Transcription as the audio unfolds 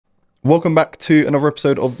Welcome back to another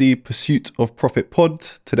episode of the Pursuit of Profit pod.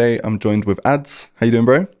 Today I'm joined with Adz. How you doing,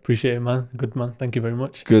 bro? Appreciate it, man. Good, man. Thank you very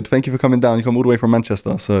much. Good. Thank you for coming down. You come all the way from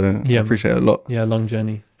Manchester, so I appreciate it a lot. Yeah, long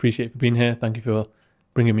journey. Appreciate you for being here. Thank you for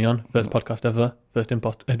bringing me on. First podcast ever. First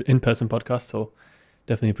in-person podcast, so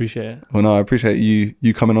definitely appreciate it. Well, no, I appreciate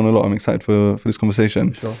you coming on a lot. I'm excited for this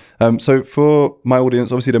conversation. For sure. So for my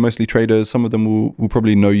audience, obviously they're mostly traders. Some of them will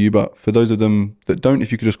probably know you, but for those of them that don't,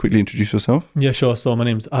 if you could just quickly introduce yourself. Yeah, sure. So my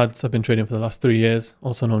name's Adz. I've been trading for the last 3 years,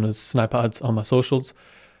 also known as Sniper Adz on my socials.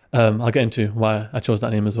 I'll get into why I chose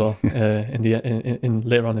that name as well in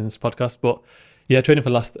later on in this podcast. But yeah, trading for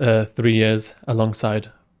the last 3 years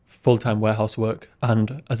alongside full-time warehouse work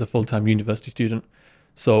and as a full-time university student.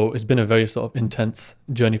 So it's been a very sort of intense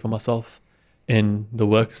journey for myself in the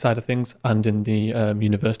work side of things and in the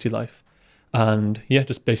university life. And yeah,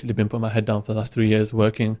 just basically been putting my head down for the last 3 years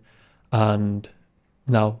working, and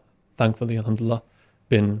now, thankfully, alhamdulillah,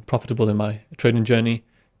 been profitable in my trading journey,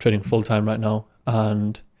 trading full-time right now.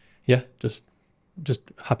 And yeah, just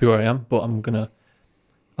happy where I am, but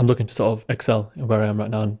I'm looking to sort of excel in where I am right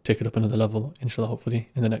now and take it up another level, inshallah, hopefully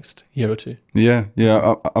in the next year or two. Yeah.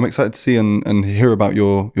 I'm excited to see and hear about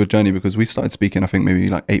your journey, because we started speaking, I think maybe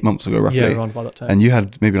like 8 months ago, roughly. Yeah, around about that time. And you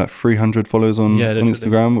had maybe like 300 followers on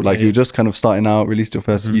Instagram. Like you were just kind of starting out, released your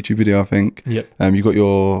first YouTube video, I think. Yep. You got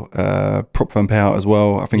your prop firm payout as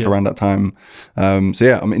well, I think around that time. So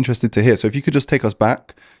yeah, I'm interested to hear. So if you could just take us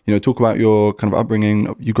back, talk about your kind of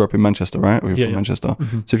upbringing. You grew up in Manchester, right? Or you're from Manchester.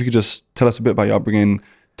 Mm-hmm. So if you could just tell us a bit about your upbringing,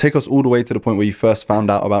 take us all the way to the point where you first found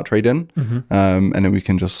out about trading, and then we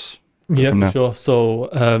can just go from there. Sure. So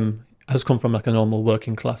I just come from like a normal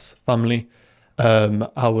working class family.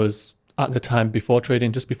 I was at the time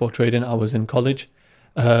just before trading, I was in college.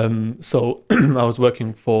 So I was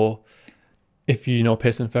working for, if you know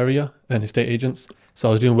Pearson Ferrier and estate agents. So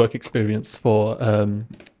I was doing work experience for an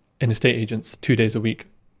estate agents 2 days a week,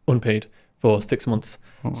 unpaid, for 6 months.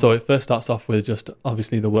 Oh. So it first starts off with just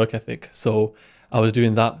obviously the work ethic. So I was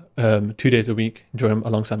doing that 2 days a week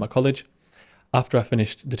alongside my college. After I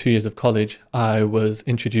finished the 2 years of college, I was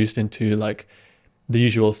introduced into like the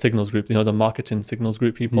usual signals group, the marketing signals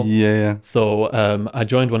group people. Yeah. So I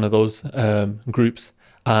joined one of those groups,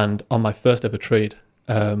 and on my first ever trade,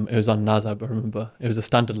 it was on NASDAQ, I remember. It was a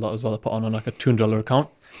standard lot as well. I put on like a $200 account,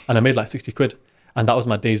 and I made like 60 quid. And that was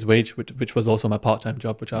my day's wage, which was also my part-time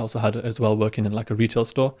job, which I also had as well, working in like a retail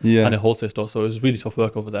store and a wholesale store. So it was really tough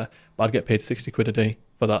work over there, but I'd get paid 60 quid a day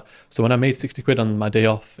for that. So when I made 60 quid on my day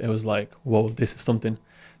off, it was like, whoa, this is something.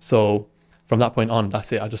 So from that point on,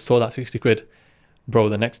 that's it. I just saw that 60 quid. Bro,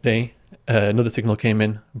 the next day, another signal came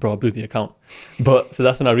in. Bro, I blew the account. But so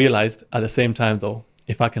that's when I realized at the same time though,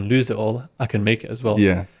 if I can lose it all, I can make it as well.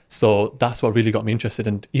 Yeah. So that's what really got me interested.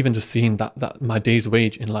 And even just seeing that my day's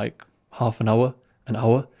wage in like half an hour,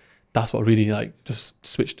 that's what really like just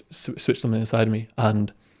switched something inside me.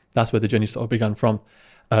 And that's where the journey sort of began from.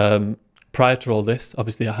 Prior to all this,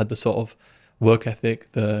 obviously I had the sort of work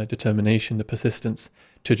ethic, the determination, the persistence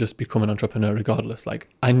to just become an entrepreneur regardless. Like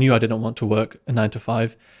I knew I didn't want to work a 9 to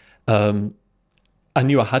 5. I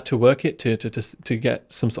knew I had to work it to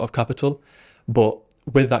get some sort of capital, but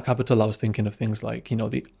with that capital, I was thinking of things like,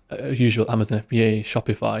 the usual Amazon FBA,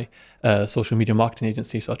 Shopify, social media marketing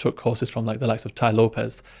agency. So I took courses from like the likes of Ty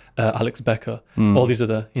Lopez, Alex Becker, all these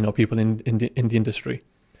other, people in the industry.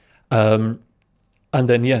 And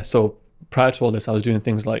then, so prior to all this, I was doing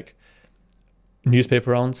things like newspaper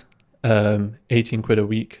rounds, 18 quid a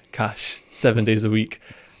week, cash, 7 days a week,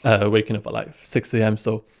 waking up at like 6 a.m.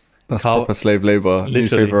 So that's proper slave labor,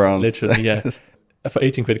 newspaper rounds. Literally, yeah. For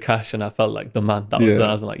 18 quid cash, and I felt like the man. That was when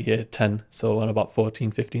I was in like year 10, so I'm about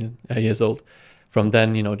 14, 15 years old. From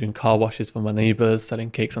then, doing car washes for my neighbors,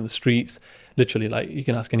 selling cakes on the streets. Literally, like you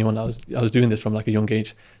can ask anyone. I was doing this from like a young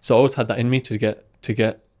age, so I always had that in me to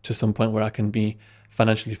get to some point where I can be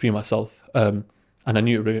financially free myself. And I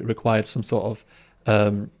knew it required some sort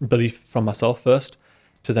of belief from myself first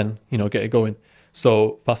to then get it going.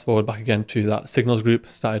 So fast forward back again to that signals group,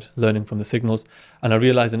 started learning from the signals, and I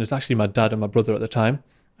realized, and it's actually my dad and my brother at the time,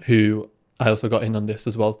 who I also got in on this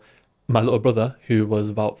as well. My little brother, who was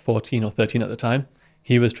about 14 or 13 at the time,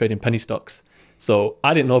 he was trading penny stocks. So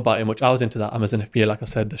I didn't know about it much. I was into that Amazon FBA, like I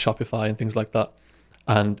said, the Shopify and things like that.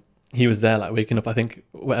 And he was there like waking up, I think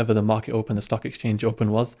whatever the market open, the stock exchange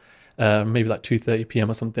open was, maybe like 2:30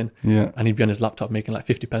 p.m. or something. Yeah. And he'd be on his laptop making like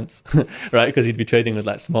 50 pence, right? Because he'd be trading with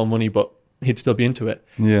like small money, but he'd still be into it.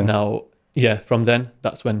 Yeah. Now, from then,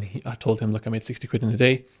 that's when I told him, look, I made 60 quid in a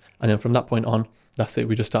day. And then from that point on, that's it.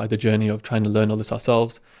 We just started the journey of trying to learn all this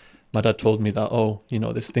ourselves, my dad told me that, oh, you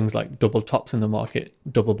know, there's things like double tops in the market,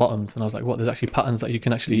 double bottoms. And I was like, what, there's actually patterns that you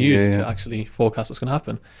can actually use to actually forecast what's going to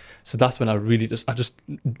happen. So that's when I just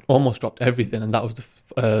almost dropped everything. And that was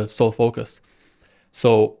the sole focus.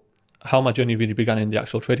 So how my journey really began in the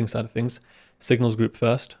actual trading side of things, Signals group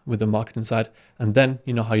first with the marketing side. And then,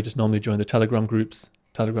 you know, how you just normally join the Telegram group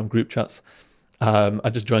chats. I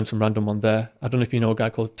just joined some random one there. I don't know if you know a guy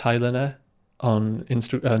called Tyler on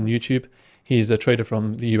YouTube. He's a trader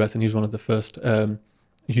from the US, and he's one of the first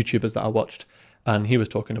YouTubers that I watched. And he was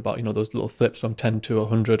talking about, you know, those little flips from 10 to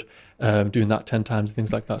 100, doing that 10 times,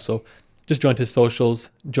 things like that. So just joined his socials,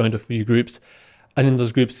 joined a few groups. And in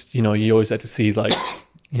those groups, you know, you always had to see like,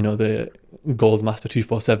 you know, the Gold Master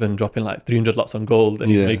 247 dropping like 300 lots on gold, and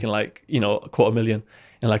he's making like, you know, $250,000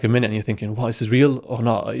 in like a minute, and you're thinking, what, is this real or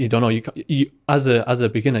not? You don't know. You as a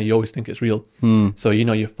beginner, you always think it's real. So, you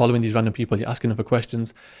know, you're following these random people, you're asking them for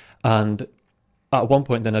questions. And at one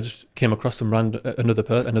point then I just came across another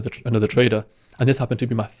trader, and this happened to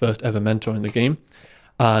be my first ever mentor in the game.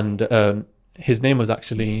 And his name was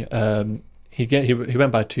actually, he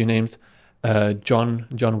went by two names, John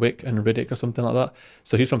Wick and Riddick or something like that.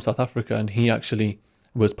 So he's from South Africa, and he actually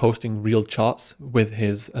was posting real charts with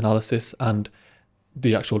his analysis and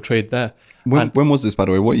the actual trade there. When was this, by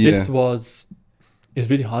the way? What year? It's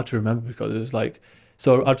really hard to remember because it was like,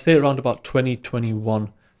 so I'd say around about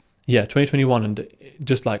 2021. Yeah, 2021, and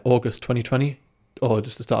just like August 2020, or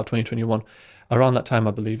just the start of 2021. Around that time,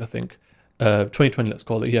 I think. 2020, let's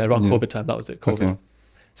call it. Yeah, around COVID time, that was it, COVID. Okay.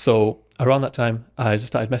 So around that time, I just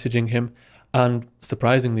started messaging him. And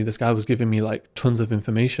surprisingly, this guy was giving me like tons of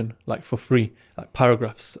information, like for free, like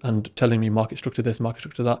paragraphs, and telling me market structure this, market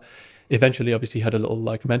structure that. Eventually, obviously, he had a little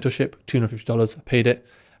like mentorship, $250, I paid it.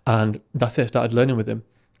 And that's it, I started learning with him.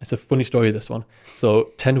 It's a funny story, this one.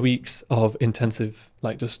 So 10 weeks of intensive,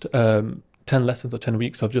 like just 10 lessons or 10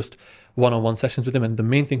 weeks of just one-on-one sessions with him. And the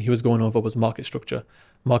main thing he was going over was market structure.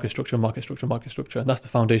 And that's the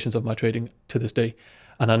foundations of my trading to this day.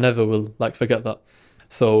 And I never will like forget that.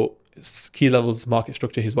 So key levels, market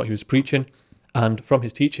structure is what he was preaching. And from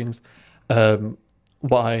his teachings,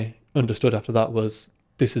 what I understood after that was,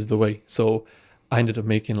 this is the way. So I ended up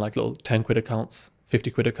making like little 10 quid accounts, 50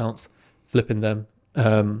 quid accounts, flipping them.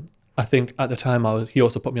 I think at the time he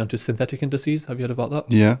also put me onto synthetic indices. Have you heard about that?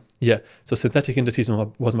 Yeah. So synthetic indices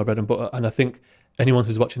was my bread and butter. And I think anyone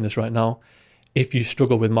who's watching this right now, if you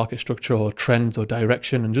struggle with market structure or trends or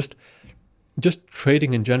direction and just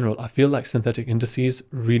trading in general, I feel like synthetic indices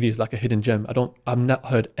really is like a hidden gem. I've not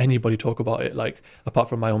heard anybody talk about it, like apart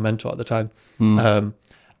from my own mentor at the time.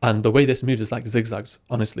 And the way this moves is like zigzags.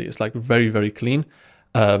 Honestly, it's like very, very clean.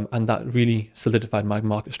 And that really solidified my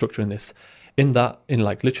market structure in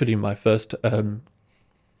like literally my first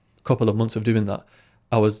couple of months of doing that.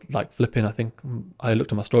 I was like flipping. I think I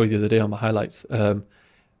looked at my story the other day on my highlights.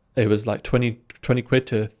 It was like 20 quid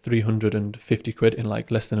to 350 quid in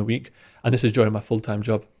like less than a week. And this is during my full-time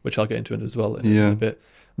job, which I'll get into it as well in a bit.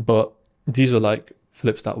 But these were like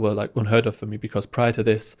flips that were like unheard of for me, because prior to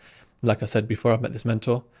this, like I said before, I met this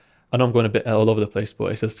mentor. I know I'm going a bit all over the place,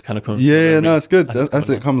 but it's just kind of coming. No, it's good as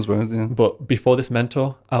it comes, bro. Yeah. But before this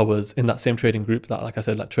mentor, I was in that same trading group that, like I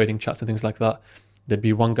said, like trading chats and things like that. There'd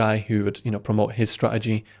be one guy who would, you know, promote his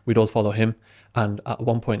strategy. We'd all follow him. And at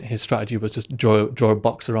one point, his strategy was just draw a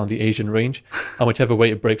box around the Asian range, and whichever way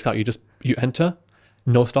it breaks out, you enter,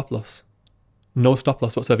 no stop loss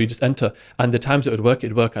whatsoever. You just enter, and the times it would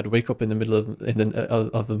work, I'd wake up in the middle of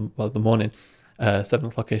the morning, 7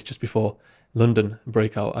 o'clock ish, just before London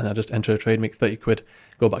breakout, and I just enter a trade, make 30 quid,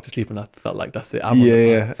 go back to sleep, and I felt like that's it.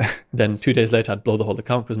 Then 2 days later, I'd blow the whole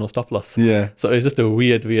account because no stop loss. So it was just a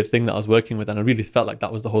weird thing that I was working with, and I really felt like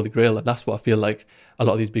that was the holy grail. And that's what I feel like a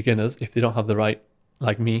lot of these beginners, if they don't have the right,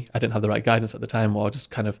 like me, I didn't have the right guidance at the time, or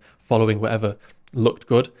just kind of following whatever looked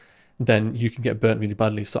good, then you can get burnt really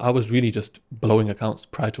badly. So I was really just blowing accounts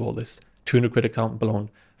prior to all this. 200 quid account blown,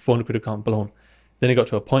 400 quid account blown. Then it got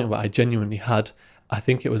to a point where I genuinely had, I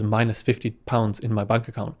think it was minus £50 in my bank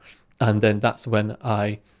account. And then that's when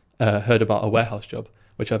I heard about a warehouse job,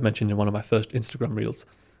 which I've mentioned in one of my first Instagram reels.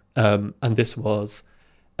 And this was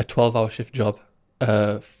a 12-hour shift job,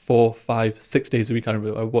 4, 5, 6 days a week. I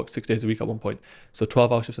remember I worked 6 days a week at one point. So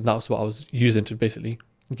 12-hour shifts, and that was what I was using to basically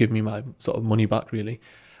give me my sort of money back, really.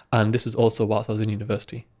 And this was also whilst I was in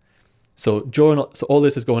university. So all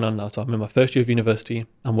this is going on now. So I'm in my first year of university.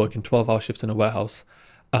 I'm working 12-hour shifts in a warehouse,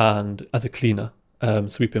 and as a cleaner,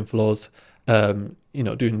 sweeping floors, doing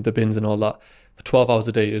the bins and all that for 12 hours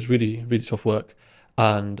a day is really, really tough work.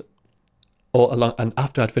 And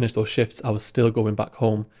after I'd finished those shifts, I was still going back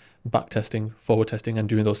home, back testing, forward testing, and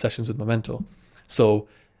doing those sessions with my mentor. So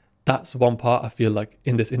that's one part I feel like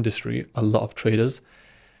in this industry, a lot of traders,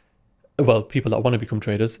 well, people that want to become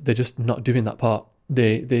traders, they're just not doing that part.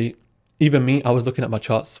 They even me, I was looking at my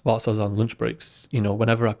charts whilst I was on lunch breaks. You know,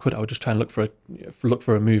 whenever I could, I would just try and look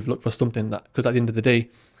for a move, look for something that, because at the end of the day,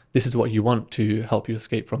 this is what you want to help you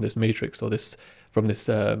escape from this matrix, or from this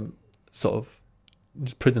sort of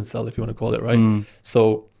prison cell, if you want to call it, right?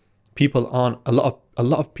 So people aren't, a lot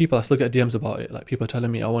of people, I still get DMs about it. Like, people are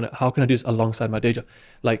telling me, how can I do this alongside my day job?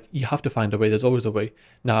 Like, you have to find a way. There's always a way.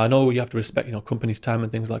 Now, I know you have to respect, you know, company's time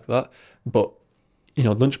and things like that, but, you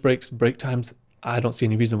know, lunch breaks, break times, I don't see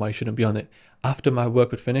any reason why you shouldn't be on it. After my work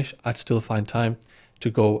would finish, I'd still find time to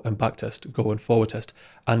go and back test, go and forward test.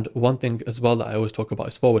 And one thing as well that I always talk about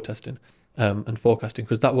is forward testing and forecasting,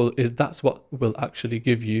 because that's what will actually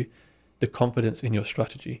give you the confidence in your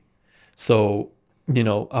strategy. So, you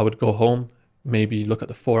know, I would go home, maybe look at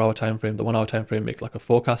the 4-hour time frame, the 1-hour time frame, make like a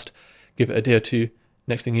forecast, give it a day or two.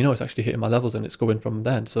 Next thing you know, it's actually hitting my levels and it's going from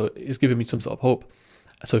then. So it's giving me some sort of hope.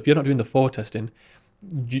 So if you're not doing the forward testing,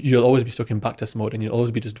 you'll always be stuck in backtest mode, and you'll always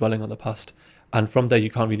be just dwelling on the past. And from there, you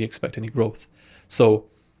can't really expect any growth. So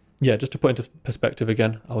yeah, just to put into perspective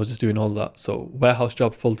again, I was just doing all that. So warehouse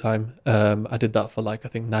job full time. I did that for like, I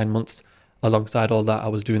think 9 months. Alongside all that, I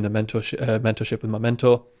was doing the mentorship with my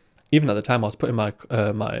mentor. Even at the time, I was putting my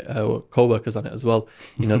co-workers on it as well.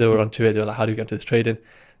 You know, they were onto it. They were like, how do you get into this trading?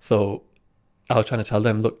 So I was trying to tell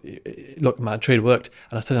them, look, my trade worked.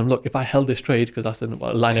 And I said to them, look, if I held this trade, because that's the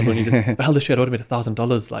line everyone needed, if I held this trade, I would have made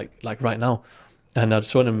 $1,000 like right now. And I'd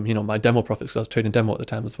shown them, you know, my demo profits, because I was trading demo at the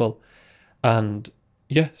time as well. And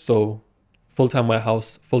yeah, so full-time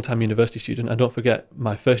warehouse, full-time university student. And don't forget,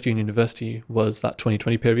 my first year in university was that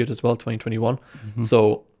 2020 period as well, 2021.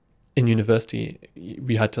 So in university,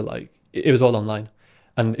 we had to it was all online.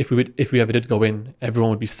 And if we ever did go in, everyone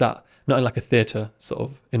would be sat, not in like a theatre sort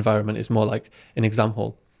of environment, it's more like an exam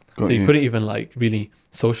hall. So you couldn't even like really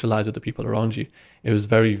socialize with the people around you. It was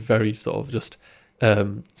very, very sort of just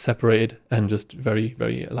separated, and just very,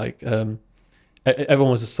 very like,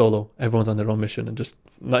 everyone was just solo. Everyone's on their own mission, and just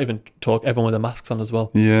not even talk. Everyone with their masks on as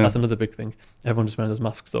well. Yeah. That's another big thing. Everyone just wearing those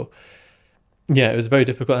masks. So yeah, it was very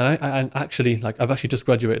difficult. And I actually, like, I've actually just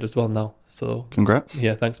graduated as well now. So congrats.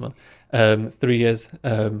 Yeah, thanks, man. 3 years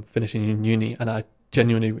finishing in uni, and I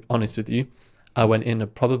genuinely, honest with you, I went in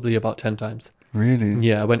probably about 10 times. Really?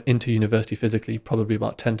 Yeah, I went into university physically probably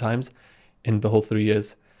about 10 times in the whole 3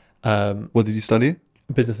 years. What did you study?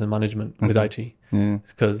 Business and management with IT. Yeah.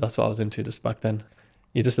 Because that's what I was into just back then.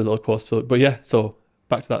 Yeah, just a little course. But yeah, so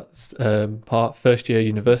back to that part. First year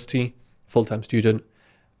university, full-time student,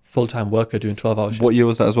 full-time worker doing 12-hour shifts. What year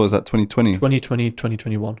was that as well? Was that 2020? 2020,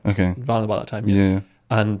 2021. Okay. Around about that time, yeah.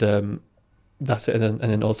 And that's it. And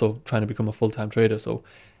then also trying to become a full-time trader. So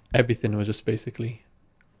everything was just basically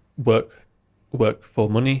work for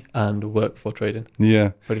money and work for trading.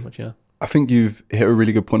 Yeah. Pretty much, yeah. I think you've hit a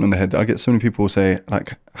really good point on the head. I get so many people say,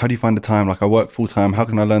 like, how do you find the time? Like, I work full time. How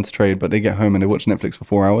can I learn to trade? But they get home and they watch Netflix for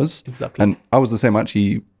 4 hours. Exactly. And I was the same. I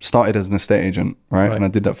actually started as an estate agent, right? And I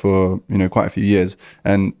did that for, you know, quite a few years.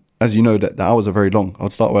 And as you know, the hours are very long. I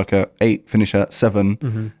would start work at 8, finish at 7,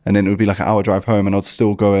 and then it would be like an hour drive home, and I'd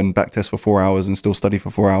still go and back test for 4 hours and still study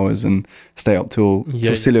for 4 hours and stay up till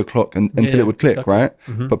silly o'clock until it would click, right?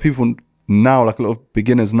 But people now, like a lot of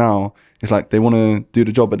beginners now, it's like they want to do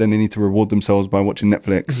the job, but then they need to reward themselves by watching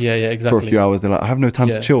Netflix for a few hours. They're like, I have no time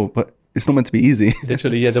to chill, but it's not meant to be easy.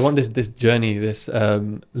 Literally, yeah. They want this journey, this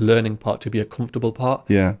learning part to be a comfortable part.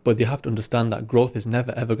 Yeah. But they have to understand that growth is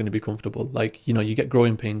never, ever going to be comfortable. Like, you know, you get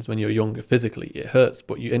growing pains when you're younger physically. It hurts,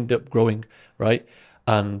 but you end up growing, right?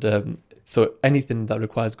 And so anything that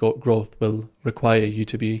requires growth will require you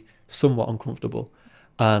to be somewhat uncomfortable.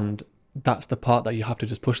 And that's the part that you have to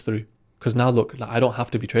just push through. Because now, look, like, I don't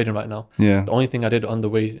have to be trading right now. Yeah. The only thing I did on the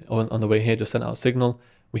way here, just sent out a signal.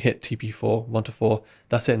 We hit TP4, 1 to 4.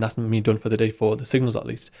 That's it, and that's me done for the day for the signals at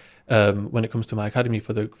least. When it comes to my academy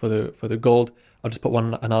for the gold, I'll just put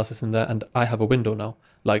one analysis in there, and I have a window now.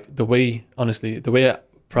 Like honestly,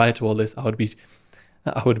 prior to all this, I would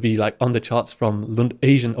be like on the charts from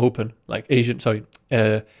Asian Open, like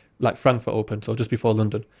Frankfurt Open, so just before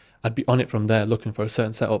London. I'd be on it from there looking for a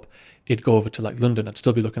certain setup. It'd go over to like London. I'd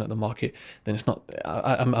still be looking at the market. Then it's not,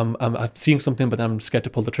 I'm seeing something, but then I'm scared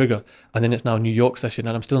to pull the trigger. And then it's now New York session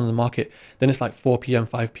and I'm still in the market. Then it's like 4 p.m.,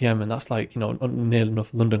 5 p.m. And that's like, you know, near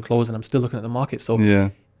enough London close and I'm still looking at the market. So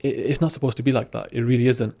it's not supposed to be like that. It really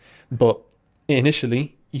isn't. But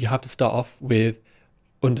initially you have to start off with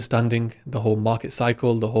understanding the whole market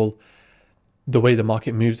cycle, the whole the way the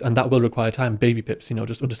market moves, and that will require time. Baby pips,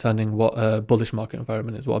 just understanding what a bullish market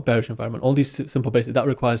environment is, what a bearish environment, all these simple basics, that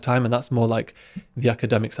requires time, and that's more like the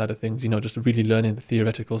academic side of things, just really learning the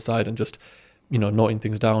theoretical side and just, noting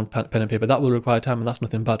things down, pen and paper. That will require time, and that's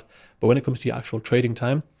nothing bad. But when it comes to your actual trading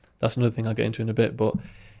time, that's another thing I'll get into in a bit. But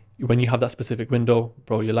when you have that specific window,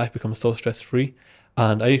 bro, your life becomes so stress-free.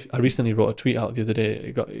 And I recently wrote a tweet out the other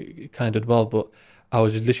day. It kind of did well, but I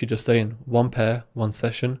was literally just saying one pair, one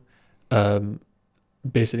session,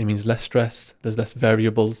 basically means less stress. There's less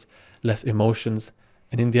variables, less emotions,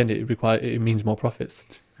 and in the end, it means more profits.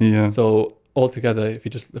 Yeah. So altogether, if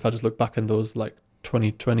I just look back in those like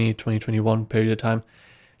 2020, 2021 period of time,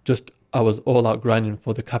 I was all out grinding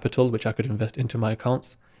for the capital which I could invest into my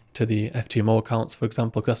accounts, to the FTMO accounts, for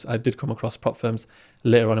example, because I did come across prop firms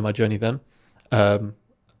later on in my journey then,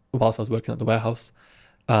 whilst I was working at the warehouse.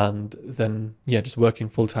 And then, just working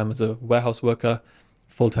full-time as a warehouse worker,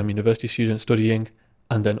 full-time university student studying,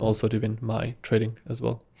 and then also doing my trading as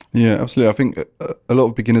well. Yeah, absolutely. I think a lot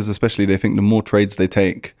of beginners especially, they think the more trades they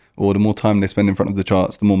take or the more time they spend in front of the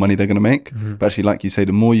charts, the more money they're going to make. Mm-hmm. But actually, like you say,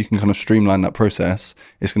 the more you can kind of streamline that process,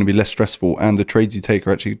 it's going to be less stressful, and the trades you take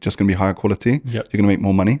are actually just going to be higher quality. Yep. You're going to make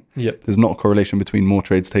more money. Yep. There's not a correlation between more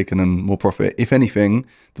trades taken and more profit. If anything,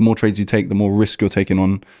 the more trades you take, the more risk you're taking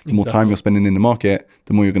on, the more time you're spending in the market,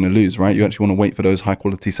 the more you're going to lose, right? You actually want to wait for those high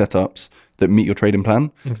quality setups that meet your trading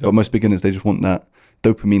plan. Exactly. But most beginners, they just want that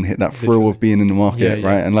dopamine hit, that thrill of being in the market,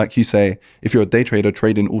 right? And like you say, if you're a day trader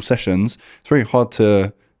trading all sessions, it's very hard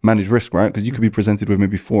to manage risk, right? Because you could be presented with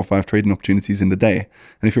maybe 4 or 5 trading opportunities in the day,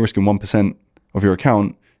 and if you're risking 1% of your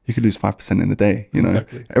account, you could lose 5% in the day.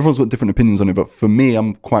 Exactly. Everyone's got different opinions on it, but for me,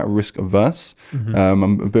 I'm quite risk averse. Mm-hmm.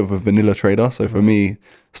 I'm a bit of a vanilla trader, so for me,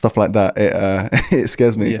 stuff like that, it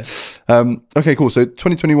scares me. Yeah. Okay, cool. So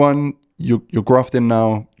 2021, you're grafting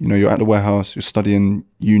now. You're at the warehouse, you're studying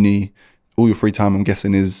uni. All your free time, I'm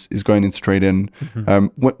guessing, is going into trading. Mm-hmm.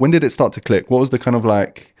 When did it start to click? What was the kind of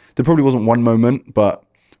like? There probably wasn't one moment, but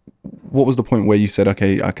what was the point where you said,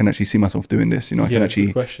 okay, I can actually see myself doing this? I can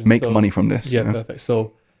actually make money from this. Yeah, perfect.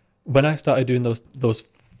 So when I started doing those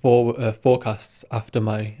forecasts after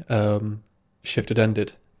my shift had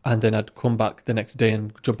ended, and then I'd come back the next day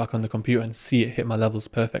and jump back on the computer and see it hit my levels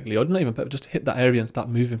perfectly, or not even just hit that area and start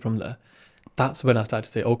moving from there. That's when I started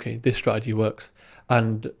to say, okay, this strategy works.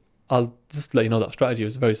 And I'll just let you know that strategy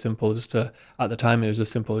was very simple. At the time, it was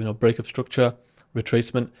just simple, breakup structure,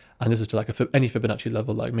 retracement, and this is to like any Fibonacci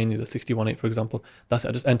level, like mainly the 61.8, for example. That's it.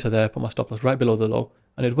 I just enter there, put my stop loss right below the low,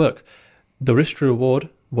 and it'd work. The risk to reward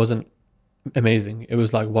wasn't amazing. It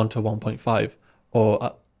was like 1 to 1.5,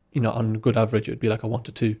 or on good average, it'd be like a 1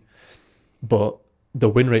 to 2. But the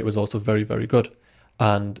win rate was also very, very good.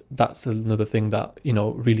 And that's another thing that,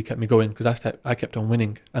 really kept me going, because I kept on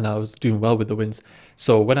winning and I was doing well with the wins.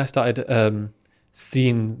 So when I started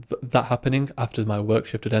seeing that happening after my work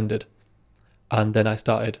shift had ended, and then I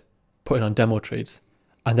started putting on demo trades,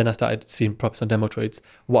 and then I started seeing profits on demo trades.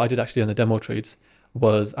 What I did actually on the demo trades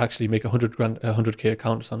was actually make a 100K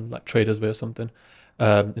account on like Traders Way or something,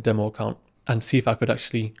 a demo account, and see if I could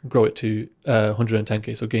actually grow it to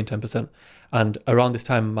 110K, so gain 10%. And around this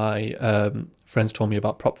time, my friends told me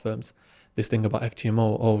about prop firms, this thing about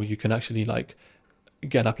FTMO. Oh, you can actually like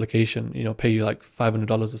get an application, pay you like $500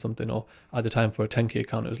 or something, or at the time for a 10K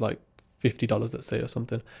account, it was like $50, let's say, or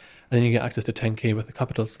something. And then you get access to 10K worth of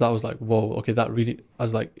capital. So that was like, whoa, okay, I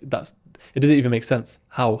was like, it doesn't even make sense.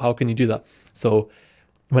 How can you do that? So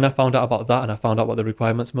when I found out about that, and I found out what the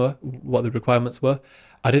requirements were,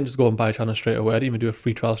 I didn't just go and buy a channel straight away. I didn't even do a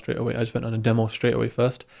free trial straight away. I just went on a demo straight away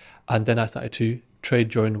first. And then I started to trade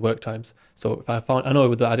during work times. So if I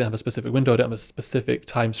know that I didn't have a specific window, I didn't have a specific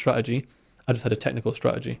time strategy. I just had a technical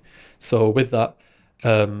strategy. So with that,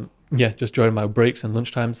 just during my breaks and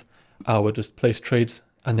lunch times, I would just place trades,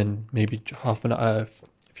 and then maybe half an hour, a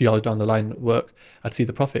few hours down the line at work, I'd see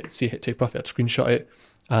the profit, see it take profit, I'd screenshot it.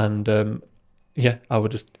 And I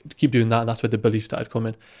would just keep doing that. And that's where the belief started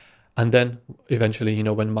coming. And then eventually,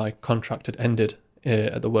 when my contract had ended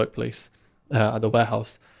at the workplace, at the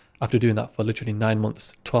warehouse, after doing that for literally 9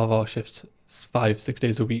 months, 12-hour shifts, 5-6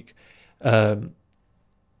 days a week,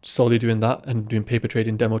 solely doing that and doing paper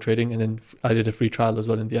trading, demo trading, and then I did a free trial as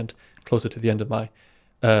well in the end, closer to the end of my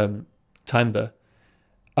time there.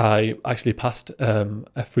 I actually passed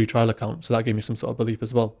a free trial account, so that gave me some sort of belief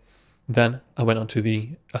as well. Then I went on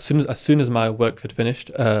to as soon as my work had finished,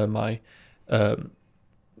 my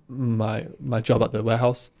job at the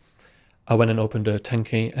warehouse, I went and opened a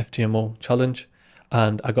 10K FTMO challenge,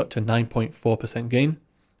 and I got to 9.4% gain,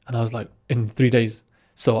 and I was like, in 3 days.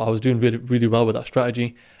 So I was doing really, really well with that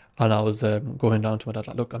strategy. And I was going down to my dad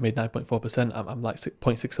like, look, I made 9.4%. I'm like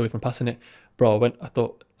 0.6 away from passing it, bro. I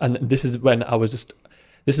thought, and this is when I was just.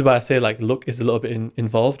 This is why I say like luck is a little bit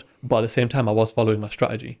involved, but at the same time I was following my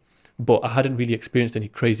strategy. But I hadn't really experienced any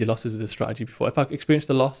crazy losses with the strategy before. If I experienced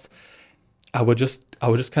a loss, I would just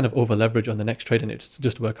kind of over leverage on the next trade and it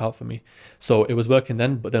just work out for me. So it was working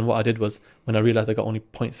then, but then what I did was when I realized I got only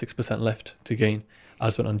 0.6% left to gain, I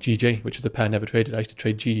just went on GJ, which is a pair I never traded. I used to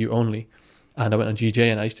trade GU only, and I went on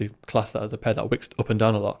GJ and I used to class that as a pair that wicked up and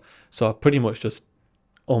down a lot. So I pretty much just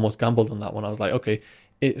almost gambled on that one. I was like, okay,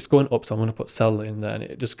 it's going up, so I'm going to put sell in there, and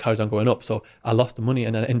it just carries on going up. So I lost the money,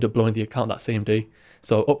 and then I ended up blowing the account that same day.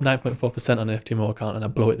 So up 9.4% on an FTMO account, and I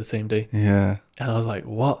blow it the same day. Yeah. And I was like,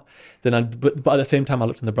 what? Then but at the same time, I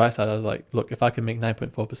looked on the bright side. I was like, look, if I can make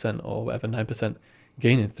 9.4% or whatever 9%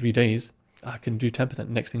 gain in 3 days, I can do 10%.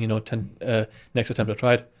 Next thing you know, next attempt I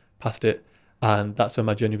tried, passed it, and that's when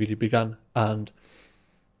my journey really began. And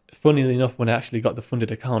funnily enough, when I actually got the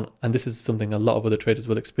funded account, and this is something a lot of other traders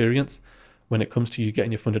will experience when it comes to you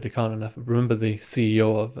getting your funded account, and I remember the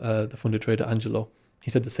CEO of the funded trader, Angelo,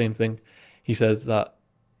 he said the same thing. He says that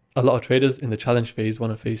a lot of traders in the challenge phase 1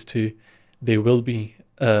 and phase 2, they will be,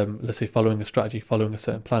 let's say, following a strategy, following a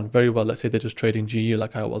certain plan very well. Let's say they're just trading GU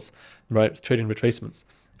like I was, right? Trading retracements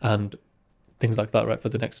and things like that, right?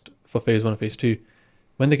 For phase 1 and phase 2.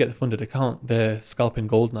 When they get the funded account, they're scalping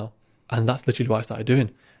gold now. And that's literally what I started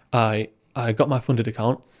doing. I got my funded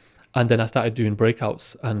account, and then I started doing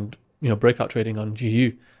breakouts and breakout trading on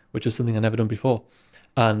GU, which is something I never done before.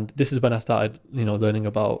 And this is when I started, learning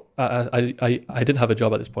about. I didn't have a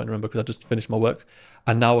job at this point, remember, because I just finished my work,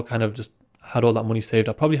 and now I kind of just had all that money saved.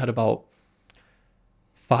 I probably had about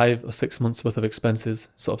 5 or 6 months worth of expenses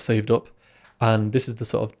sort of saved up, and this is the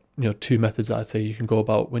sort of 2 methods that I'd say you can go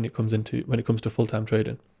about when it comes to full-time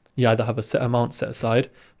trading. You either have a set amount set aside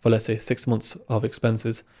for, let's say, 6 months of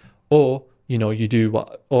expenses, or you do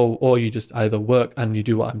what, or you just either work and you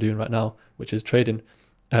do what I'm doing right now, which is trading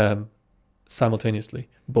simultaneously.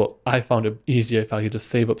 But I found it easier if I could just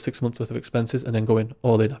save up 6 months worth of expenses and then go in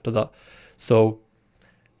all in after that. So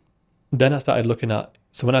then I started looking at,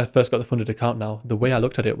 so when I first got the funded account now, the way I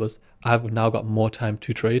looked at it was I've now got more time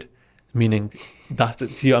to trade, meaning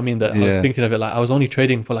see what I mean? That I was thinking of it like I was only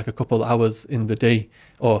trading for like a couple of hours in the day,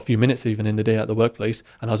 or a few minutes even in the day at the workplace,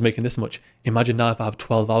 and I was making this much. Imagine now if I have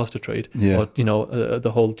 12 hours to trade, or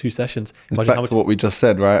the whole 2 sessions. It's back to what we just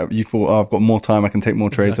said, right? You thought, I've got more time, I can take more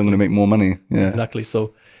trades, I'm going to make more money. Yeah, exactly.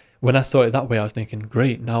 So when I saw it that way, I was thinking,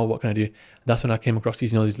 great, now what can I do? That's when I came across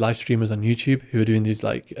these these live streamers on YouTube who are doing these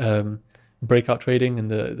like breakout trading and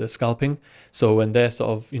the scalping. So when they're sort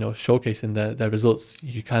of showcasing their results,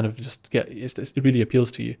 you kind of just get it really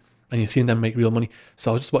appeals to you, and you're seeing them make real money.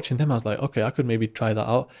 So I was just watching them. I was like, okay, I could maybe try that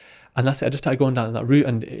out, and that's it. I just started going down that route,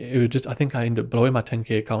 and it was just, I think I ended up blowing my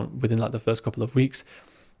 10k account within like the first couple of weeks.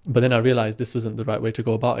 But then I realized this wasn't the right way to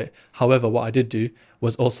go about it. However, what I did do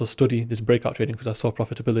was also study this breakout trading because I saw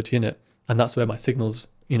profitability in it, and that's where my signals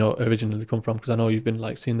originally come from, because I know you've been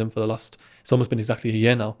like seeing them for the last, it's almost been exactly a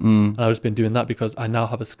year now, and I've just been doing that because I now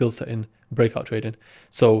have a skill set in breakout trading.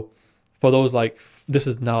 So for those this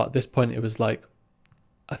is now at this point, it was like,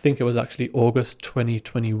 I think it was actually August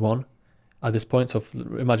 2021 at this point. So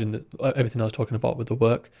imagine that everything I was talking about with the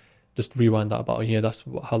work, just rewind that about a year, that's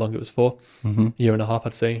how long it was for. Year and a half,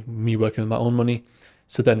 I'd say, me working with my own money.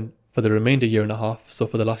 So then for the remainder year and a half, so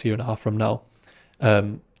for the last year and a half from now,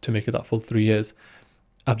 to make it that full 3 years,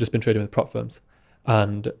 I've just been trading with prop firms.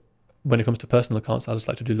 And when it comes to personal accounts, I just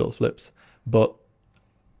like to do little flips. But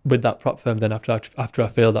with that prop firm, then after I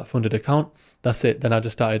failed that funded account, that's it. Then I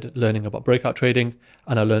just started learning about breakout trading,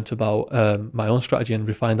 and I learned about my own strategy and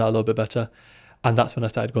refined that a little bit better. And that's when I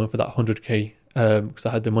started going for that 100k, because I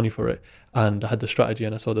had the money for it and I had the strategy,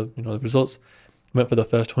 and I saw the the results. Went for the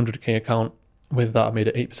first 100k account. With that, I made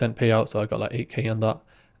an 8% payout, so I got like 8k on that.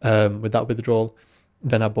 With that withdrawal,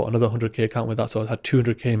 then I bought another 100k account with that, so I had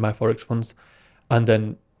 200k in my forex funds. And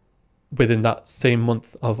then within that same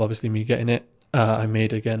month of obviously me getting it, I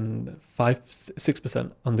made again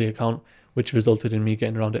 6% on the account, which resulted in me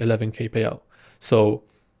getting around an 11k payout. So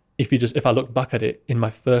if I look back at it, in my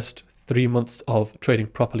first 3 months of trading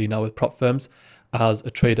properly now with prop firms, as a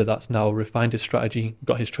trader that's now refined his strategy,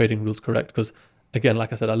 got his trading rules correct, because again,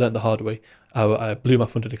 like I said, I learned the hard way. I blew my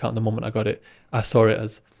funded account the moment I got it. I saw it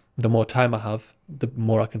as the more time I have, the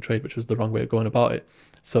more I can trade, which was the wrong way of going about it.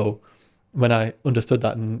 So when I understood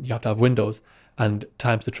that, and you have to have windows and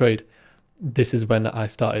times to trade, this is when I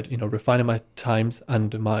started, refining my times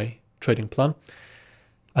and my trading plan.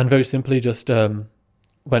 And very simply just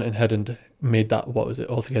went ahead and made that, with a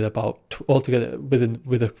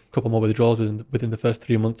couple more withdrawals within the first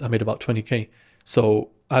 3 months, I made about 20k. So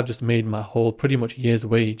I've just made my whole pretty much year's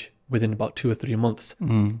wage within about 2 or 3 months.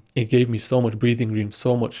 It gave me so much breathing room,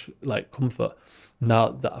 so much like comfort. Now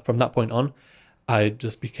that from that point on, I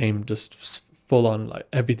just became just full on, like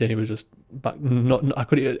every day was just back. I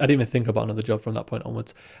didn't even think about another job from that point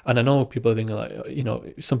onwards. And I know people are thinking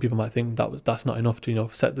like, some people might think that's not enough to,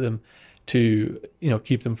 set them to,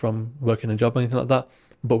 keep them from working a job or anything like that.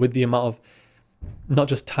 But with the amount of not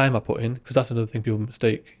just time I put in, because that's another thing people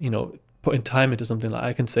mistake, putting time into something. Like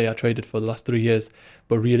I can say I traded for the last 3 years,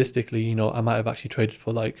 but realistically, I might have actually traded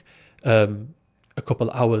for like a couple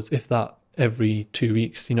of hours, if that, every 2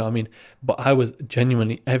 weeks, you know what I mean? But I was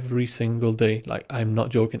genuinely every single day, like I'm not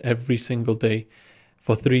joking, every single day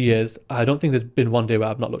for 3 years. I don't think there's been one day where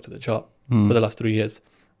I've not looked at the chart for the last 3 years.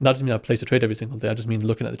 That doesn't mean I place a trade every single day. I just mean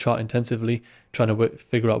looking at the chart intensively, trying to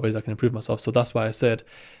figure out ways I can improve myself. So that's why I said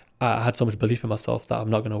I had so much belief in myself that I'm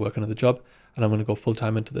not going to work another job and I'm going to go full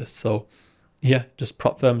time into this. So yeah, just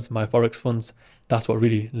prop firms, my Forex funds, that's what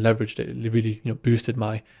really leveraged it. It really, boosted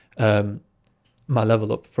my my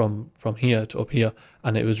level up from here to up here.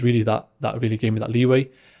 And it was really that really gave me that leeway.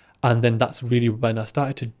 And then that's really when I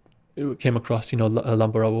started to came across,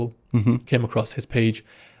 Lambo Raul, came across his page.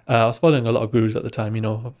 I was following a lot of gurus at the time,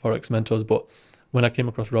 Forex mentors, but when I came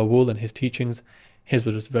across Raul and his teachings, his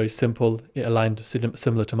was just very simple. It aligned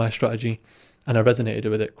similar to my strategy, and I resonated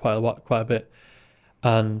with it quite a bit.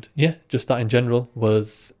 And yeah, just that in general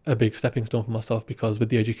was a big stepping stone for myself, because with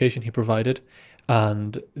the education he provided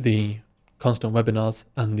and the constant webinars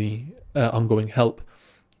and the ongoing help,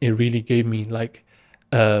 it really gave me that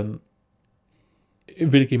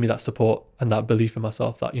support and that belief in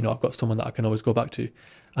myself that, I've got someone that I can always go back to.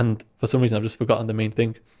 And for some reason, I've just forgotten the main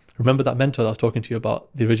thing. Remember that mentor that I was talking to you about,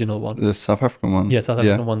 the original one? The South African one? Yeah, South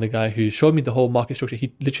African one, the guy who showed me the whole market structure.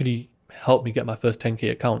 He literally helped me get my first 10K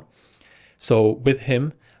account. So with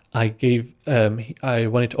him, I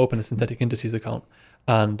wanted to open a synthetic indices account,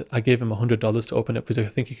 and I gave him $100 to open it, because I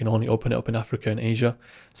think you can only open it up in Africa and Asia.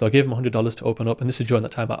 So I gave him $100 to open up, and this is during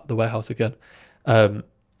that time at the warehouse again.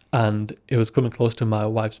 And it was coming close to my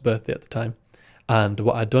wife's birthday at the time. And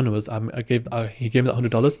what I'd done was he gave me that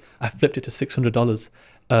 $100. I flipped it to $600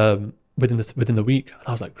 within the week, and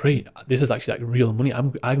I was like, great, this is actually like real money. I'm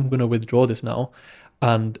going to withdraw this now,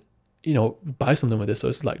 and buy something with this. So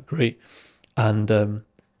it's like great. And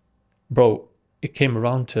bro, it came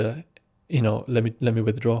around to let me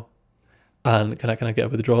withdraw, and can I get a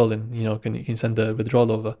withdrawal, and can you send the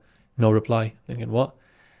withdrawal over? No reply. Thinking what?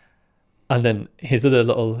 And then his other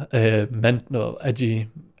little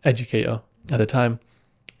educator at the time,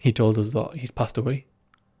 he told us that he's passed away.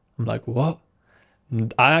 I'm like, what?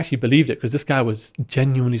 And I actually believed it, because this guy was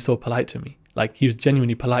genuinely so polite to me. Like, he was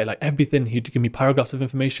genuinely polite. Like, everything, he'd give me paragraphs of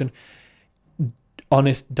information.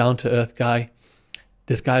 Honest, down-to-earth guy.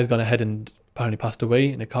 This guy's gone ahead and apparently passed away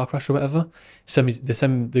in a car crash or whatever. They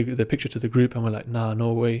send the picture to the group, and we're like, nah,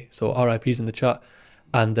 no way. So RIP's in the chat.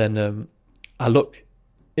 And then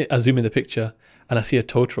I zoom in the picture, and I see a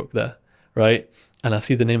tow truck there, right? And I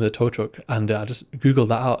see the name of the tow truck, and I just Google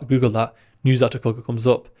that, news article comes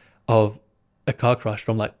up of a car crash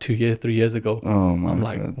from like 3 years ago. Oh my I'm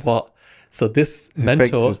like, God. What? So this He mentor,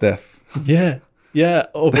 faked his death. yeah,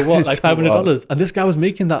 over what, like $500, and this guy was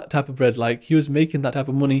making that type of bread, like he was making that type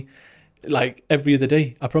of money, like every other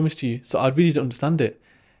day. I promise to you. So I really didn't understand it.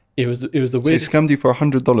 It was the So way. he scammed you for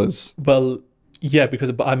 $100. Well, yeah,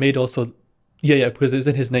 but I made also. Yeah, because it was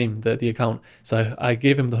in his name, the account. So I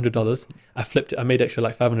gave him the $100. I flipped it. I made extra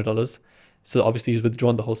like $500. So obviously he's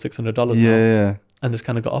withdrawn the whole $600 Yeah. and just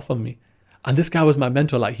kind of got off on me. And this guy was my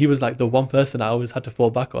mentor. Like, he was like the one person I always had to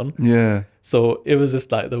fall back on. Yeah. So it was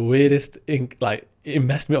just like the weirdest, like it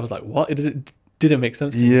messed me up. I was like, what? It didn't make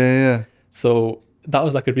sense to me. Yeah. So that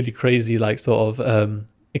was like a really crazy like sort of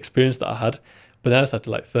experience that I had. But then I just had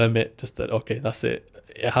to like firm it, just that, okay, that's it.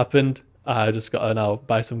 It happened. I just got to now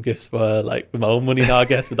buy some gifts for like with my own money now, I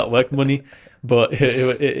guess, with that work money. But it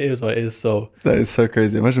is what it is. So that is so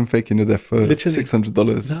crazy. Imagine faking your death for literally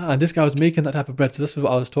 $600. Nah, and this guy was making that type of bread. So this is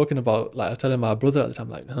what I was talking about. Like, I was telling my brother at the time,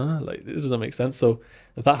 like, like this doesn't make sense. So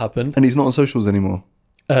that happened. And he's not on socials anymore.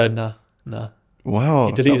 Nah. Wow.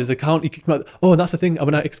 He deleted his account. He kicked me out. Oh, and that's the thing.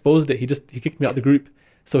 When I exposed it, he kicked me out of the group.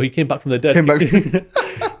 So he came back from the dead. He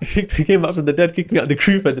came back from the dead, kicked me out of the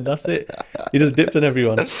group, and then that's it. He just dipped on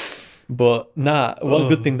everyone. But one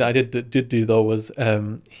good thing that I did do though was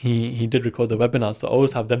he did record the webinars, so I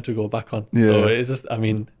always have them to go back on. Yeah. So it's just, I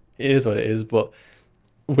mean, it is what it is. But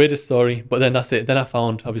weirdest story. But then that's it. Then I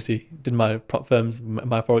found, obviously, did my prop firms,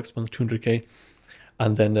 my Forex funds, 200K,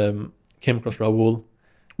 and then came across Raul.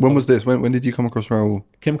 When was this? When did you come across Raul?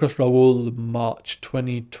 Came across Raul March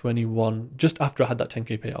 2021, just after I had that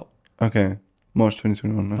 10K payout. Okay. March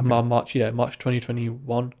 2021. Okay. March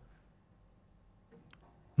 2021.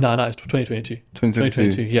 No, it's 2022.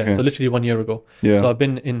 2022. Yeah, Okay. so literally 1 year ago. Yeah. So I've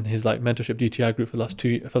been in his like mentorship DTI group for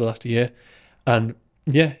the last year, and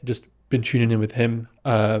yeah, just been tuning in with him.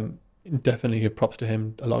 Definitely give props to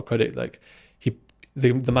him. A lot of credit. Like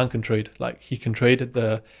the man can trade. Like he can trade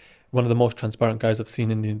at one of the most transparent guys I've seen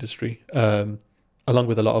in the industry, along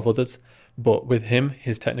with a lot of others. But with him,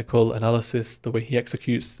 his technical analysis, the way he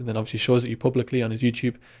executes, and then obviously shows it you publicly on his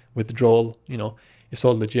YouTube withdrawal, it's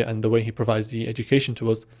all legit. And the way he provides the education to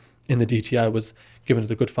us in the DTI was giving us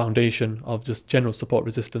a good foundation of just general support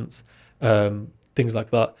resistance, things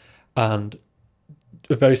like that. And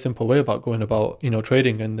a very simple way about going about,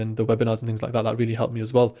 trading, and then the webinars and things like that really helped me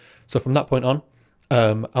as well. So from that point on,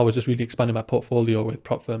 I was just really expanding my portfolio with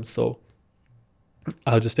prop firms. So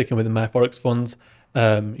I was just sticking with my Forex funds,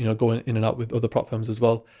 going in and out with other prop firms as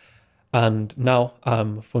well. And now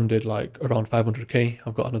I'm funded like around 500k.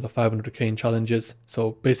 I've got another 500k in challenges.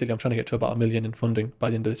 So basically I'm trying to get to about $1 million in funding by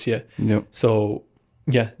the end of this year. Yep. So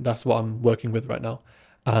yeah, that's what I'm working with right now.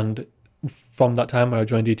 And from that time where I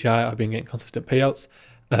joined DTI, I've been getting consistent payouts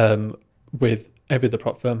with every other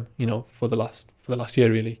prop firm, for the last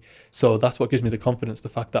year really. So that's what gives me the confidence, the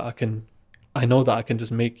fact that I know that I can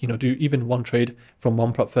just make, do even one trade from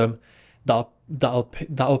one prop firm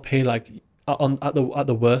that'll pay like at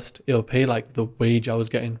the worst, it'll pay like the wage I was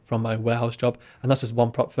getting from my warehouse job, and that's just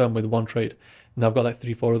one prop firm with one trade. And I've got like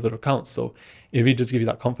 3-4 other accounts, so it really does give you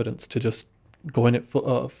that confidence to just go in it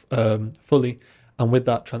fully. And with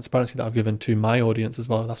that transparency that I've given to my audience as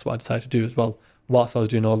well, that's what I decided to do as well. Whilst I was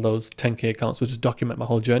doing all those 10k accounts, was just document my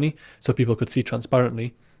whole journey so people could see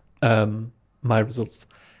transparently my results.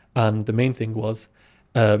 And the main thing was,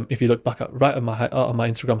 if you look back at my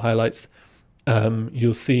Instagram highlights,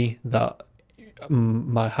 you'll see that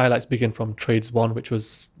my highlights begin from trades 1, which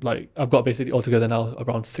was like, I've got basically altogether now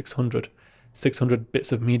around 600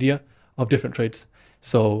 bits of media of different trades.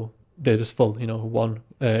 So they're just full, one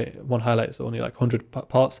highlight is only like 100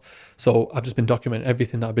 parts. So I've just been documenting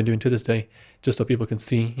everything that I've been doing to this day, just so people can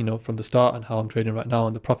see, from the start and how I'm trading right now.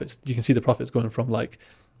 And the profits, you can see the profits going from like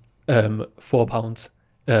 £4,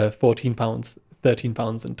 £14,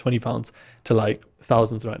 £13 and £20 to like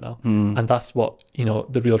thousands right now. And that's what,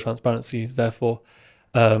 the real transparency is there for.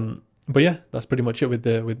 But yeah, that's pretty much it with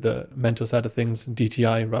the mental side of things,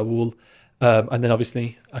 DTI, Raoul. And then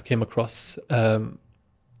obviously I came across,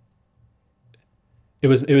 it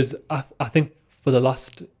was I think for the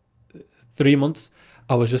last 3 months,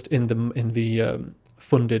 I was just in the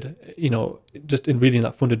funded, just in reading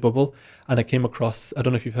that funded bubble. And I came across, I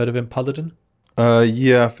don't know if you've heard of him, Paladin.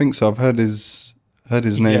 Yeah, I think so. I've heard his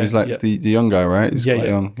name. He's like the young guy, right? He's quite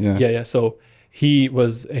young. Yeah. So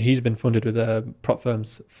he's been funded with prop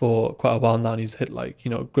firms for quite a while now, and he's hit like,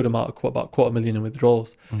 good amount of about $250,000 in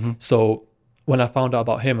withdrawals. So when I found out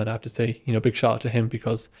about him, and I have to say, big shout out to him,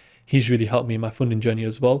 because he's really helped me in my funding journey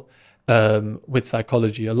as well. With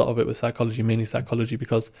psychology, a lot of it was psychology, mainly psychology,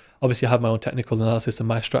 because obviously I have my own technical analysis and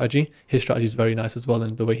my strategy. His strategy is very nice as well,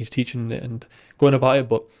 and the way he's teaching it and going about it.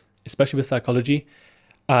 But especially with psychology,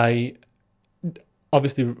 I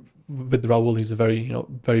obviously with Raoul, he's a very,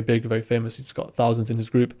 very big, very famous. He's got thousands in his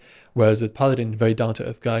group. Whereas with Paladin, very down to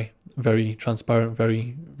earth guy, very transparent,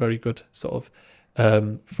 very, very good sort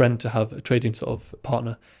of friend to have, a trading sort of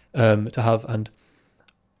partner to have. And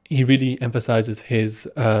he really emphasizes his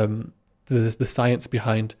the science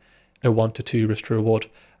behind a 1 to 2 risk to reward,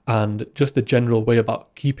 and just the general way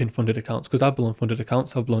about keeping funded accounts. Because I've blown funded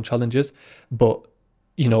accounts, I've blown challenges, but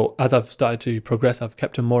as I've started to progress, I've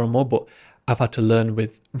kept them more and more, but I've had to learn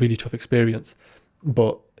with really tough experience.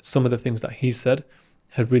 But some of the things that he said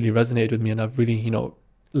have really resonated with me, and I've really,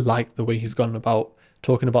 liked the way he's gone about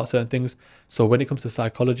talking about certain things. So when it comes to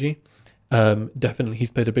psychology, definitely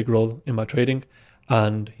he's played a big role in my trading,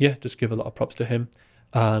 and yeah, just give a lot of props to him.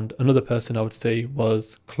 And another person I would say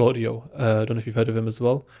was Claudio. I don't know if you've heard of him as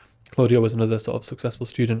well. Claudio was another sort of successful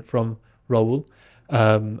student from Raoul,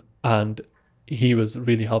 and he was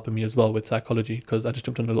really helping me as well with psychology, because I just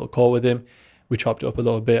jumped on a little call with him. We chopped it up a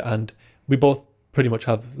little bit, and we both pretty much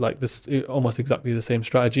have like this almost exactly the same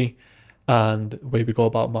strategy and way we go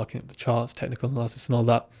about marking up the charts, technical analysis and all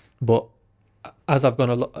that. But as I've gone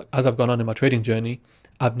on in my trading journey,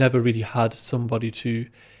 I've never really had somebody to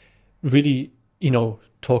really,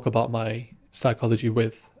 talk about my psychology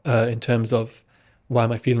with, in terms of, why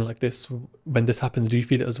am I feeling like this? When this happens, do you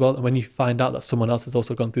feel it as well? And when you find out that someone else has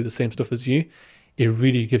also gone through the same stuff as you, it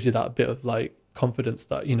really gives you that bit of like confidence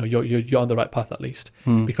that, you know, you're on the right path at least,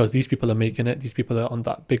 because these people are making it. These people are on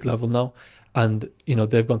that big level now, and you know,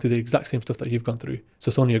 they've gone through the exact same stuff that you've gone through. So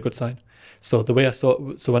it's only a good sign. So the way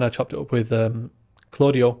so when I chopped it up with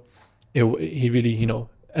Claudio, he really, you know,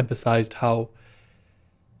 emphasized how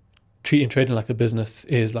treating trading like a business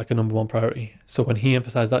is like a number one priority. So when he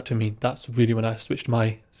emphasized that to me, that's really when I switched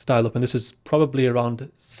my style up. And this is probably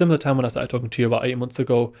around similar time when I started talking to you about 8 months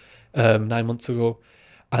ago, 9 months ago.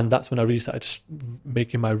 And that's when I really started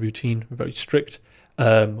making my routine very strict,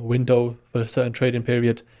 window for a certain trading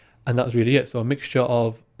period. And that was really it. So a mixture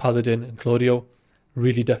of Paladin and Claudio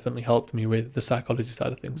really definitely helped me with the psychology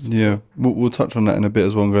side of things. Yeah, we'll touch on that in a bit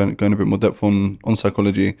as well, going a bit more depth on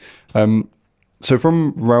psychology. So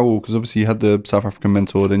from Raul, because obviously you had the South African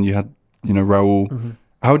mentor, then you had, you know, Raul. Mm-hmm.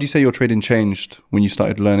 How would you say your trading changed when you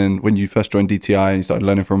started learning, when you first joined DTI and you started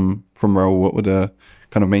learning from Raul? What were the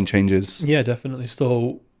kind of main changes? Yeah, definitely.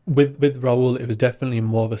 So with Raul, it was definitely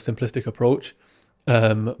more of a simplistic approach,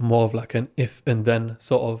 more of like an if and then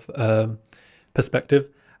sort of perspective.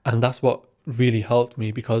 And that's what really helped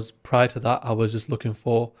me, because prior to that, I was just looking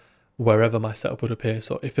for wherever my setup would appear.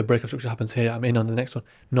 So if a breakup structure happens here, I'm in on the next one.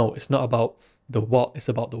 No, it's not about the what, it's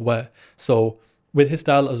about the where. So with his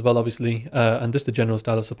style as well, obviously, and just the general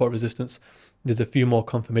style of support resistance, there's a few more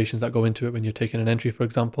confirmations that go into it when you're taking an entry, for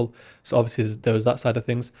example. So obviously there was that side of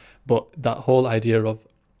things, but that whole idea of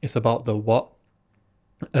it's about the what,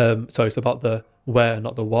 it's about the where,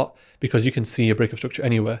 not the what, because you can see a breakup structure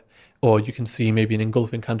anywhere, or you can see maybe an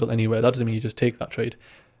engulfing candle anywhere. That doesn't mean you just take that trade.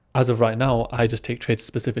 As of right now, I just take trades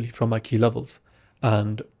specifically from my key levels,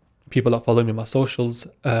 and people that follow me on my socials,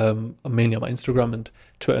 mainly on my Instagram and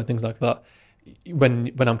Twitter and things like that,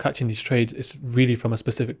 when I'm catching these trades, it's really from a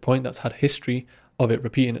specific point that's had history of it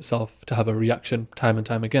repeating itself to have a reaction time and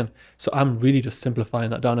time again. So I'm really just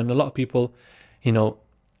simplifying that down. And a lot of people, you know,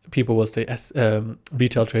 people will say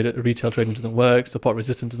retail trading doesn't work, support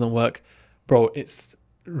resistance doesn't work. Bro, it's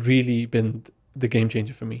really been the game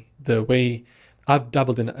changer for me. The way I've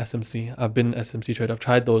dabbled in SMC, I've been an SMC trader, I've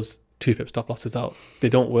tried those 2-pip stop losses out. They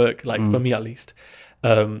don't work, like for me at least.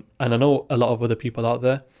 And I know a lot of other people out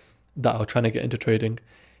there that are trying to get into trading,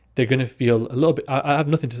 they're going to feel a little bit, I have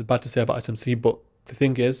nothing bad to say about SMC, but the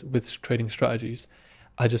thing is with trading strategies,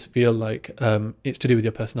 I just feel like it's to do with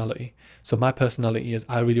your personality. So my personality is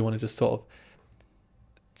I really want to just sort of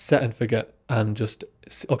set and forget and just,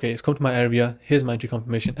 okay, it's come to my area, here's my entry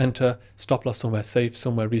confirmation, enter, stop loss somewhere safe,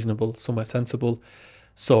 somewhere reasonable, somewhere sensible.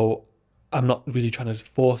 So I'm not really trying to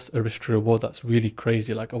force a risk to reward that's really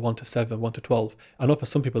crazy, like a 1 to 7, 1 to 12. I know for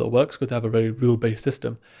some people it works because they have a very rule-based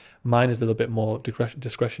system. Mine is a little bit more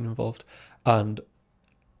discretion involved, and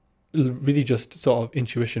really just sort of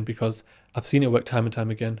intuition, because I've seen it work time and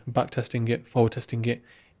time again, back testing it, forward testing it.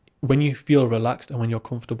 When you feel relaxed and when you're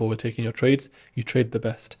comfortable with taking your trades, you trade the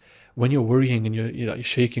best. When you're worrying and you're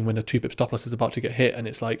shaking when a 2-pip stop loss is about to get hit and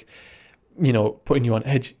it's like, you know, putting you on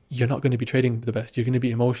edge, you're not going to be trading the best. You're going to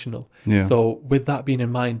be emotional. Yeah. So with that being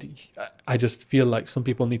in mind, I just feel like some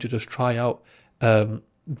people need to just try out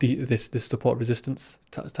this support resistance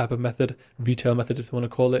type of method, retail method if you want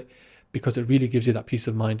to call it, because it really gives you that peace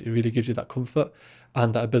of mind. It really gives you that comfort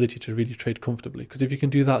and that ability to really trade comfortably. Because if you can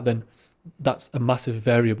do that, then that's a massive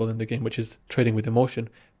variable in the game, which is trading with emotion,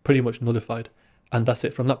 pretty much nullified. And that's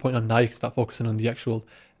it. From that point on, now you can start focusing on the actual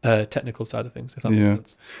technical side of things, if that makes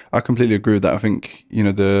sense. I completely agree with that. I think, you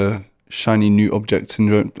know, the shiny new object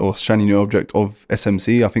syndrome or shiny new object of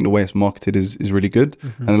SMC, I think the way it's marketed is really good.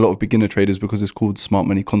 Mm-hmm. And a lot of beginner traders, because it's called smart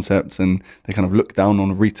money concepts and they kind of look down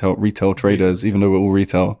on retail traders, even though we're all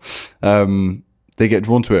retail, they get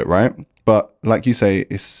drawn to it, right? But like you say,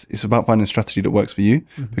 it's about finding a strategy that works for you,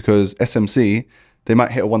 because SMC, they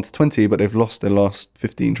might hit a 1 to 20, but they've lost their last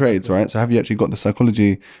 15 trades, right? So have you actually got the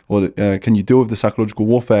psychology, or can you deal with the psychological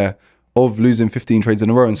warfare of losing 15 trades in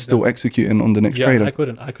a row and still executing on the next trade? I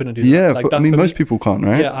couldn't do that. Yeah, like I mean, most people can't,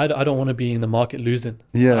 right? Yeah, I don't want to be in the market losing.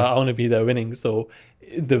 Yeah, I want to be there winning. So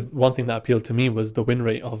the one thing that appealed to me was the win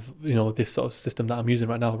rate of, you know, this sort of system that I'm using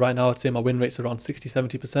right now. Right now, I'd say my win rate's around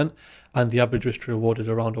 60-70%, and the average risk to reward is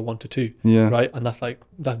around a 1 to 2. Yeah, right, and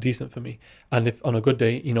that's decent for me. And if on a good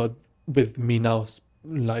day, you know, with me now,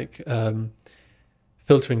 like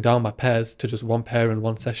filtering down my pairs to just one pair in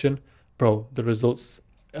one session, bro, the results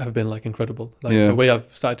have been like incredible. Like the way I've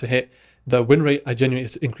started to hit the win rate, I genuinely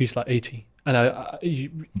it's increased like 80. And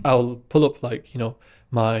I'll pull up, like, you know,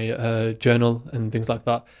 my journal and things like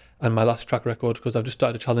that, and my last track record, because I've just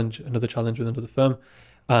started another challenge with another firm,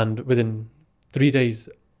 and within 3 days,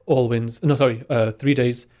 all wins. No, sorry, 3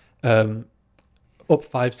 days, up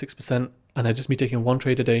 5-6%, and I just me taking one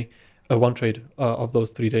trade a day, one trade of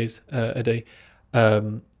those 3 days a day.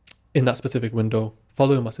 in that specific window,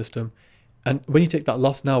 following my system. And when you take that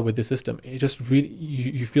loss now with the system, it just really,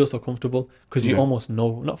 you feel so comfortable because you almost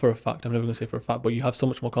know, not for a fact, I'm never going to say for a fact, but you have so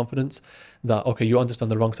much more confidence that, okay, you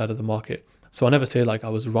understand the wrong side of the market. So I never say like I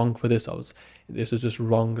was wrong for this. This was just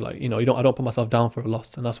wrong. Like, you know, I don't put myself down for a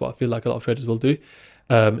loss. And that's what I feel like a lot of traders will do,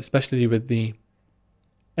 especially with the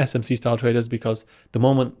SMC style traders, because the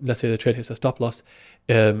moment, let's say the trade hits a stop loss,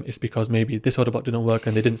 it's because maybe this order block didn't work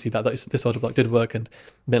and they didn't see that this order block did work, and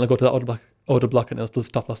then they'll go to that order block and they'll still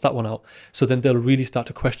stop loss that one out. So then they'll really start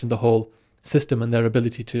to question the whole system and their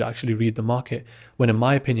ability to actually read the market. When in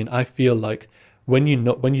my opinion, I feel like when you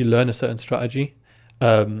learn a certain strategy,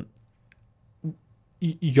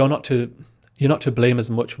 you're not to blame as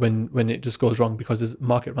much when it just goes wrong, because there's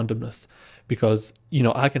market randomness. Because, you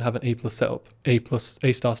know, I can have an A+ setup, A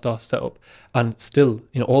star setup, and still,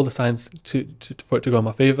 you know, all the signs for it to go in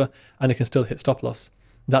my favor, and it can still hit stop loss.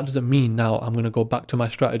 That doesn't mean now I'm going to go back to my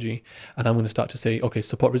strategy and I'm going to start to say, okay,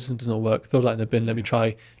 support resistance doesn't work, throw that in the bin, let me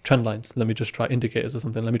try trend lines, let me just try indicators or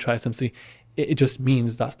something, let me try SMC. It just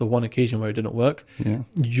means that's the one occasion where it didn't work. Yeah.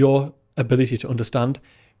 Your ability to understand,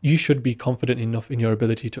 you should be confident enough in your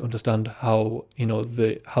ability to understand how, you know,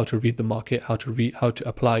 how to read the market, how to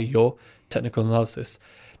apply your technical analysis.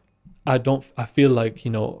 I feel like,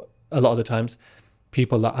 you know, a lot of the times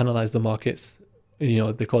people that analyze the markets, you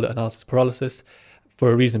know, they call it analysis paralysis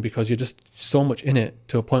for a reason, because you're just so much in it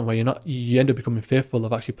to a point where you end up becoming fearful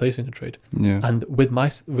of actually placing a trade. Yeah. And with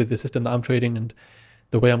the system that I'm trading and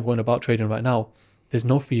the way I'm going about trading right now, there's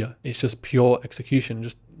no fear. It's just pure execution.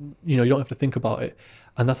 Just, you know, you don't have to think about it.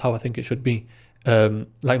 And that's how I think it should be.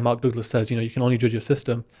 Like Mark Douglas says, you know, you can only judge your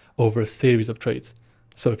system over a series of trades.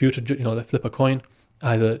 So if you were to, you know, flip a coin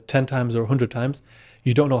either 10 times or 100 times,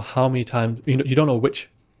 you don't know how many times, you don't know which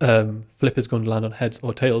flip is going to land on heads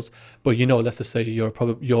or tails, but you know, let's just say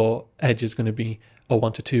your edge is going to be a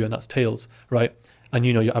 1 to 2, and that's tails, right? And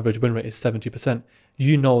you know your average win rate is 70%.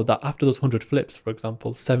 You know that after those 100 flips, for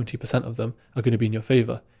example, 70% of them are going to be in your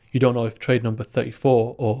favor. You don't know if trade number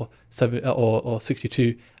 34 or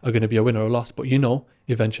 62 are going to be a win or a loss, but you know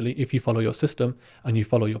eventually, if you follow your system and you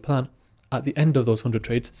follow your plan, at the end of those 100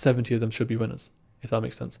 trades, 70 of them should be winners, if that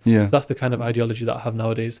makes sense. Yeah. So that's the kind of ideology that I have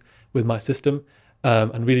nowadays with my system,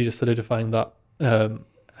 and really just solidifying that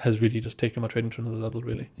has really just taken my trading to another level,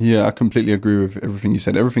 really. Yeah, I completely agree with everything you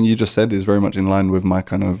said. Everything you just said is very much in line with my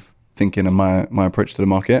kind of thinking and my approach to the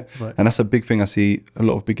market. Right. And that's a big thing I see a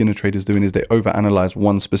lot of beginner traders doing, is they overanalyze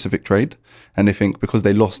one specific trade and they think because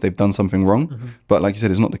they lost, they've done something wrong. Mm-hmm. But like you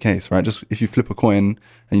said, it's not the case, right? Just if you flip a coin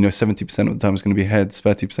and you know 70% of the time it's going to be heads,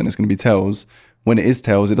 30% is going to be tails. When it is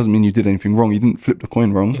tails, it doesn't mean you did anything wrong. You didn't flip the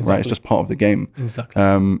coin wrong, exactly. Right? It's just part of the game. Exactly.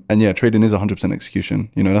 And yeah, trading is 100% execution.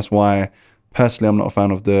 You know, that's why personally, I'm not a fan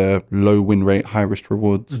of the low win rate, high risk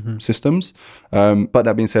reward systems. But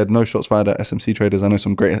that being said, no shots fired at SMC traders. I know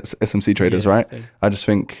some great SMC traders, right? Same. I just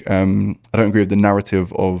think I don't agree with the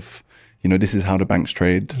narrative of, you know, this is how the banks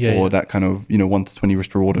trade, that kind of, you know, 1 to 20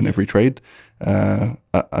 risk reward on every trade. I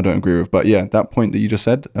don't agree with. But yeah, that point that you just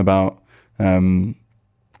said about,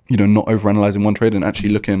 you know, not overanalyzing one trade and actually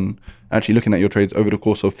looking at your trades over the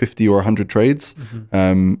course of 50 or 100 trades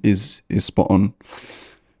is spot on.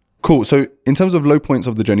 Cool. So in terms of low points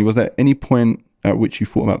of the journey, was there any point at which you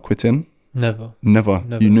thought about quitting? Never.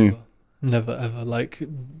 You knew? Never, ever. Like,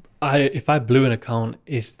 if I blew an account,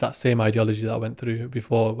 it's that same ideology that I went through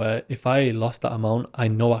before, where if I lost that amount, I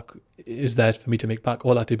know it is there for me to make back.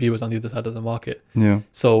 All I had to be was on the other side of the market. Yeah.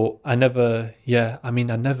 So I never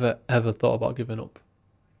ever thought about giving up.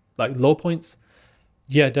 Like low points,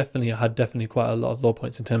 yeah, definitely. I had quite a lot of low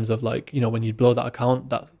points in terms of, like, you know, when you blow that account,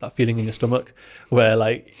 that feeling in your stomach where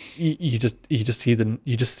like you just see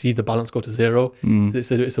the balance go to zero.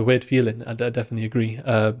 It's a weird feeling. I definitely agree.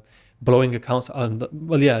 Blowing accounts, and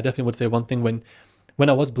well, yeah, I definitely would say one thing when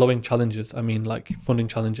I was blowing challenges, I mean like funding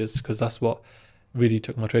challenges, because that's what really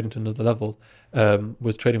took my trading to another level,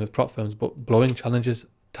 was trading with prop firms. But blowing challenges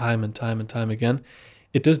time and time again,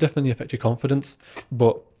 it does definitely affect your confidence.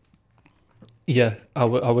 But yeah, I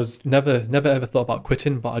was never ever thought about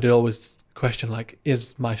quitting, but I did always question, like,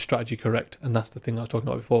 is my strategy correct? And that's the thing I was talking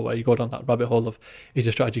about before, where you go down that rabbit hole of, is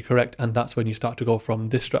your strategy correct? And that's when you start to go from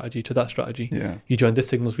this strategy to that strategy. Yeah. You join this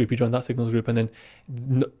signals group, you join that signals group, and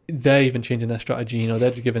then they're even changing their strategy. You know,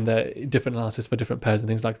 they're giving their different analysis for different pairs and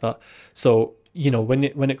things like that. So, you know, when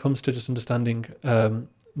it comes to just understanding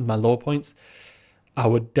my low points, I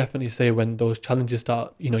would definitely say when those challenges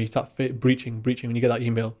start, you know, you start breaching, when you get that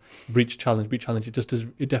email, breach challenge,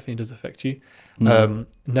 it definitely does affect you.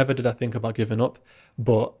 Never did I think about giving up,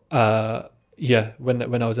 but yeah,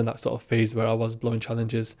 when I was in that sort of phase where I was blowing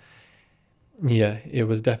challenges, yeah, it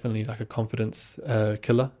was definitely like a confidence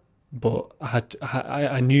killer. But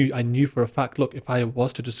I knew for a fact, look, if I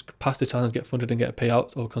was to just pass the challenge, get funded and get a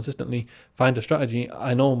payout, or consistently find a strategy,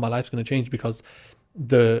 I know my life's going to change. Because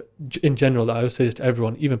in general, I always say this to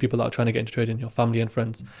everyone, even people that are trying to get into trading, your family and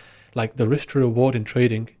friends, like the risk to reward in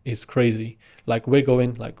trading is crazy. Like we're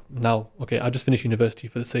going like now, okay, I just finished university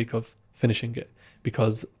for the sake of finishing it,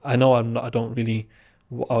 because I know I don't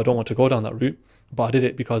want to go down that route, but I did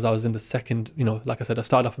it because I was in the second, like I said, I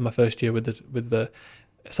started off in my first year with the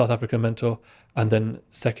South African mentor, and then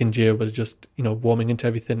second year was just warming into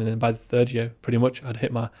everything, and then by the third year pretty much I'd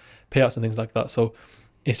hit my payouts and things like that. So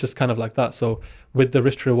it's just kind of like that. So with the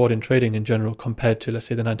risk to reward in trading in general, compared to, let's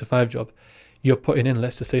say, the 9-to-5 job, you're putting in,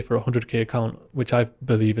 let's just say, for a 100k account, which I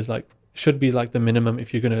believe is should be the minimum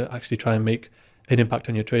if you're going to actually try and make an impact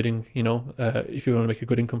on your trading. If you want to make a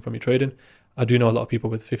good income from your trading, I do know a lot of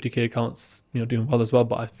people with 50k accounts doing well as well,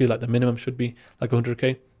 but I feel like the minimum should be like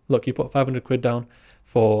 100k. Look, you put 500 quid down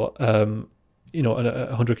for a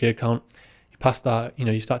 100k account, you pass that,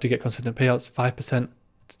 you start to get consistent payouts, 5%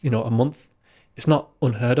 a month. It's not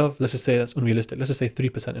unheard of. Let's just say that's unrealistic. Let's just say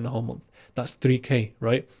 3% in a whole month. That's 3k,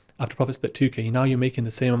 right? After profit split 2k, now you're making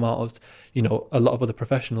the same amount as a lot of other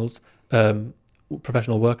professionals,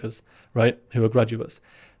 professional workers, right, who are graduates.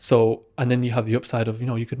 So, and then you have the upside of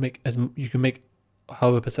you can make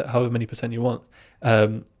however many percent you want,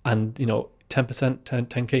 and 10%,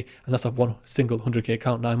 10k, and that's off one single 100k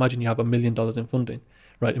account. Now imagine you have $1 million in funding,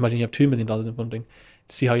 right? Imagine you have $2 million in funding.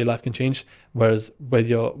 See how your life can change. Whereas when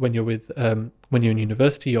you're in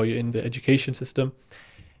university or you're in the education system,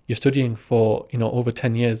 you're studying for over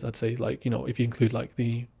 10 years. I'd say if you include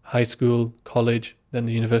the high school, college, then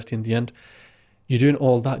the university in the end, you're doing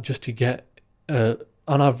all that just to get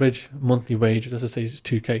on average monthly wage, let's just say it's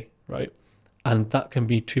 2k, right? And that can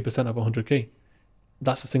be 2% of 100k.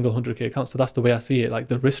 That's a single 100k account. So that's the way I see it.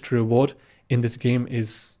 The risk to reward in this game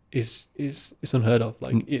is unheard of.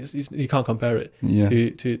 You can't compare it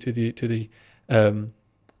to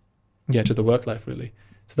the work life, really.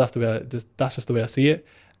 So that's just the way I see it.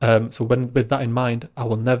 So with that in mind, I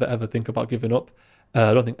will never ever think about giving up.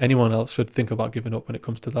 I don't think anyone else should think about giving up when it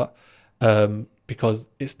comes to that, because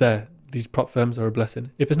it's there. These prop firms are a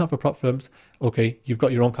blessing. If it's not for prop firms, okay, you've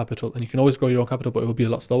got your own capital, and you can always grow your own capital, but it will be a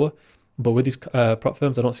lot slower. But with these prop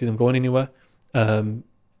firms, I don't see them going anywhere.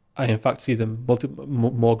 I in fact see them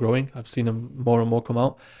more growing. I've seen them more and more come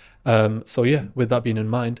out. So yeah, with that being in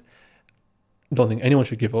mind, I don't think anyone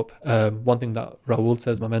should give up. One thing that Raoul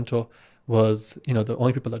says, my mentor, was the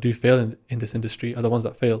only people that do fail in this industry are the ones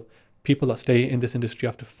that fail. People that stay in this industry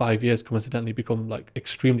after 5 years coincidentally become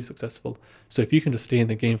extremely successful. So if you can just stay in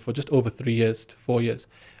the game for just over 3 years to 4 years,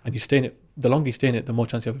 and you stay in it, the longer you stay in it, the more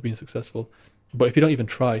chance you have of being successful. But if you don't even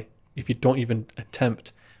try, if you don't even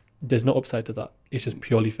attempt, there's no upside to that. It's just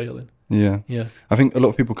purely failing. Yeah. I think a lot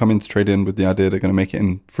of people come into trading with the idea they're going to make it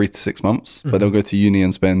in 3 to 6 months, but they'll go to uni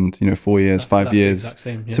and spend 4 years, 5 years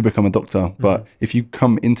to become a doctor. But if you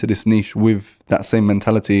come into this niche with that same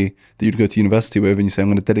mentality that you'd go to university with, and you say, I'm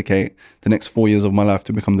going to dedicate the next 4 years of my life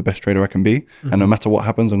to become the best trader I can be, and no matter what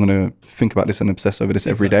happens, I'm going to think about this and obsess over this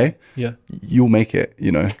every day, you'll make it.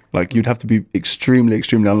 You'd have to be extremely,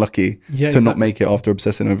 extremely unlucky to not make it after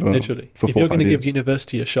obsessing over literally for 4 or 5 years. If you're going to give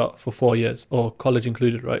university a shot for 4 years, or college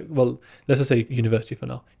included, right? Well, let's just say university for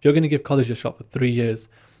now. If you're going to give college a shot for 3 years,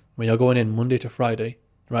 when you're going in Monday to Friday,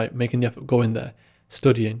 right, making the effort, going there,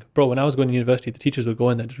 studying. Bro, when I was going to university, the teachers would go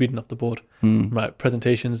in there just reading off the board, right?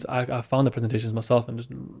 Presentations, I found the presentations myself and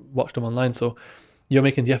just watched them online. So you're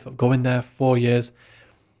making the effort, go in there 4 years,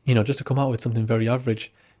 just to come out with something very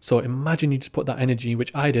average. So imagine you just put that energy,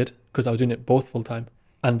 which I did because I was doing it both full time.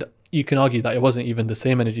 And you can argue that it wasn't even the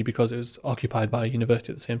same energy because it was occupied by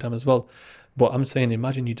university at the same time as well. But I'm saying,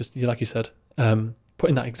 imagine you like you said,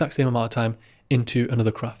 putting that exact same amount of time into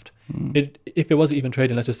another craft. If it wasn't even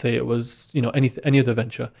trading, let's just say it was, any other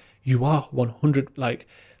venture, you are 100,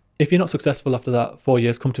 if you're not successful after that 4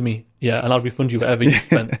 years, come to me. Yeah. And I'll refund you whatever you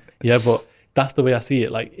spent. Yeah. But that's the way I see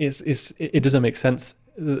it. It doesn't make sense,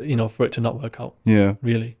 for it to not work out. Yeah.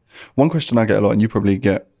 Really. One question I get a lot, and you probably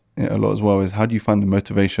get it a lot as well, is how do you find the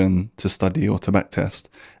motivation to study or to backtest?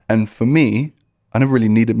 And for me, I never really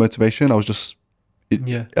needed motivation. I was just,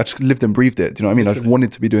 I just lived and breathed it. Do you know what I mean? Literally. I just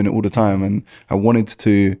wanted to be doing it all the time, and I wanted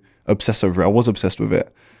to obsess over it. I was obsessed with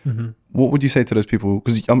it. What would you say to those people?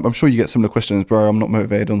 Because I'm sure you get similar questions, bro. I'm not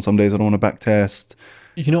motivated on some days. I don't want to backtest.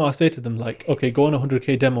 I say to them, okay, go on a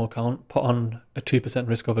 100k demo account, put on a 2%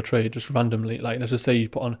 risk of a trade just randomly. Let's just say you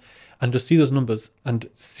put on, and just see those numbers and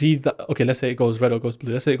see that, okay, let's say it goes red or goes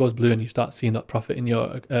blue. Let's say it goes blue and you start seeing that profit in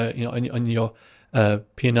your, on your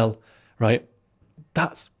P&L, right?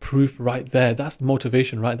 that's proof right there. That's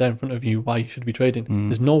motivation right there in front of you why you should be trading.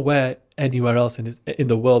 There's nowhere anywhere else in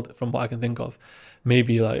the world, from what I can think of.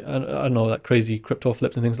 Maybe like, I don't know, like crazy crypto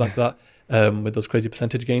flips and things like that, with those crazy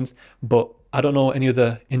percentage gains. But I don't know any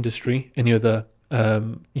other industry, any other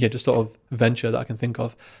just sort of venture that I can think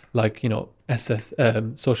of, like,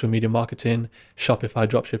 social media marketing, Shopify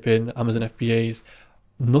dropshipping, Amazon FBAs.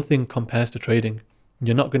 Nothing compares to trading.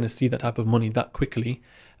 You're not going to see that type of money that quickly,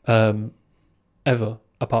 ever,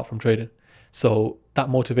 apart from trading. So that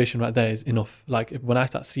motivation right there is enough. Like, when I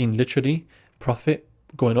start seeing literally profit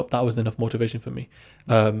going up, that was enough motivation for me.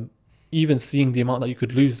 Even seeing the amount that you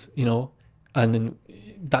could lose, and then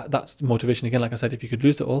that's motivation again. Like I said, if you could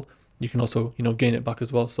lose it all, you can also, gain it back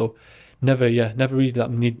as well. So never really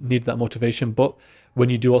need that motivation. But when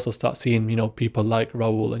you do also start seeing, people like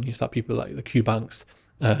Raul, and you start people like the Q Banks,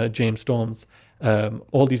 James Storms,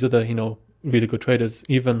 all these other, really good traders.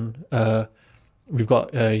 Even we've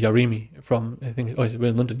got Yarimi from, I think, we're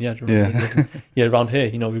in London, London. Yeah, around here,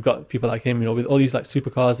 we've got people like him, with all these like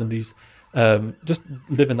supercars and these, just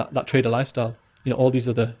living that trader lifestyle. All these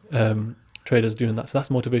other traders doing that. So that's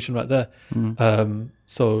motivation right there.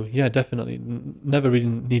 So yeah, definitely never really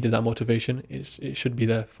needed that motivation. It should be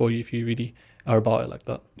there for you if you really are about it like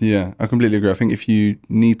that. Yeah, I completely agree. I think if you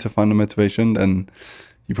need to find the motivation, then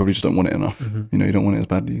you probably just don't want it enough. You don't want it as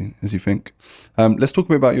badly as you think. Let's talk a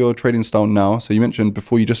bit about your trading style now. So you mentioned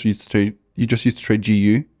before you just used to trade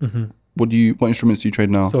GU. What instruments do you trade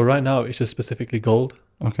now? So right now it's just specifically gold.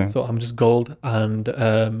 Okay. So I'm just gold, and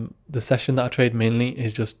the session that I trade mainly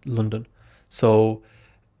is just London. So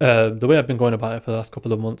the way I've been going about it for the last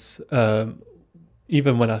couple of months,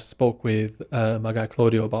 even when I spoke with my guy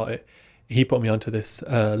Claudio about it, he put me onto this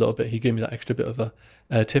a little bit. He gave me that extra bit of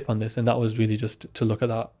a tip on this, and that was really just to look at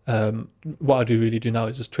that. What I really do now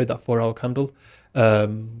is just trade that 4-hour candle,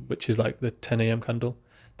 which is like the 10 a.m. candle.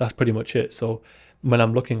 That's pretty much it. So when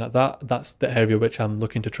I'm looking at that, that's the area which I'm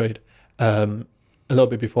looking to trade. A little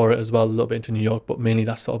bit before it as well, a little bit into New York, but mainly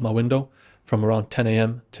that's sort of my window from around 10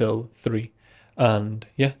 a.m. till 3. And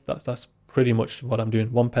yeah, that's pretty much what I'm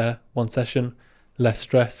doing. One pair, one session, less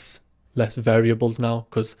stress, less variables now.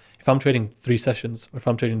 Because if I'm trading 3 sessions, or if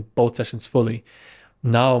I'm trading both sessions fully,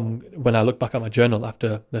 now when I look back at my journal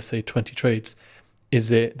after, let's say, 20 trades, is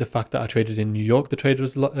it the fact that I traded in New York, the trade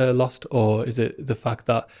was lost, or is it the fact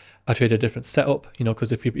that I traded a different setup?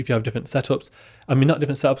 Because if you have different setups, I mean, not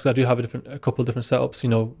different setups, because I do have a couple of different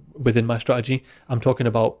setups, within my strategy. I'm talking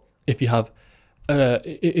about if you have,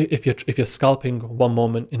 if you're scalping one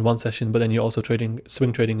moment in one session, but then you're also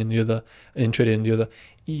swing trading in the other, and trading in the other,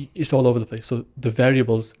 it's all over the place. So the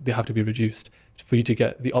variables, they have to be reduced for you to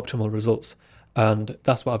get the optimal results. And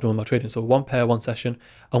that's what I've done with my trading. So one pair, one session.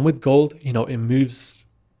 And with gold, it moves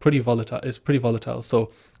pretty volatile. It's pretty volatile. So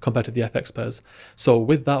compared to the FX pairs. So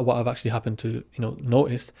with that, what I've actually happened to,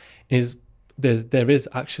 notice is there is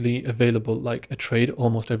actually available like a trade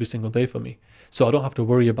almost every single day for me. So I don't have to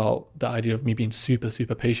worry about the idea of me being super,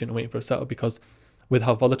 super patient and waiting for a setup, because with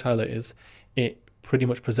how volatile it is, it pretty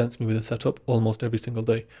much presents me with a setup almost every single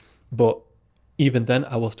day. But even then,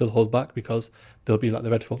 I will still hold back, because there'll be like the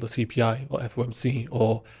red folder CPI or FOMC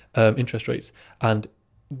or interest rates. And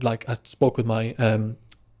like I spoke with my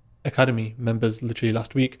academy members literally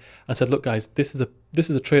last week and said, look guys, this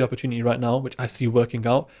is a trade opportunity right now which I see working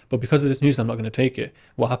out, but because of this news I'm not going to take it.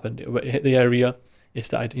 What happened? It hit the area, it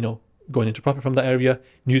started going into profit from that area.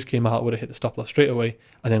 News came out, would have hit the stop loss straight away,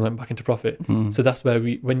 and then went back into profit. So that's where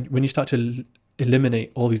when you start to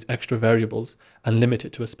eliminate all these extra variables and limit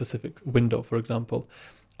it to a specific window, for example,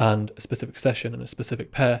 and a specific session and a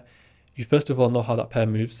specific pair, you first of all know how that pair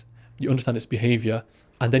moves, you understand its behavior,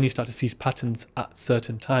 and then you start to see patterns at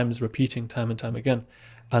certain times repeating time and time again.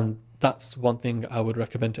 And that's one thing I would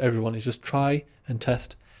recommend to everyone, is just try and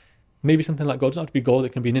test. Maybe something like gold, it doesn't have to be gold, it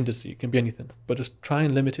can be an industry, it can be anything, but just try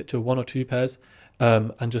and limit it to 1 or 2 pairs,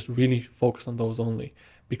 and just really focus on those only,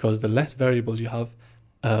 because the less variables you have,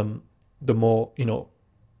 the more,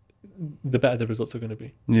 the better the results are going to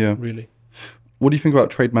be. Yeah. Really. What do you think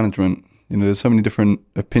about trade management? There's so many different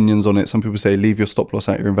opinions on it. Some people say leave your stop loss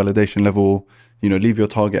at your invalidation level, leave your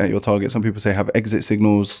target at your target. Some people say have exit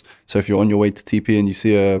signals. So if you're on your way to TP and you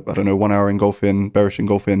see a, 1 hour engulfing, bearish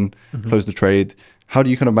engulfing, close the trade. How do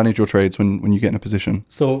you kind of manage your trades when you get in a position?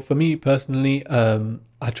 So for me personally,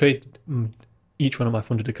 I trade each one of my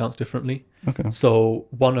funded accounts differently. Okay. So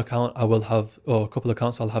one account I will have, or a couple of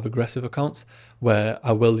accounts, I'll have aggressive accounts where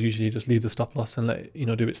I will usually just leave the stop loss and let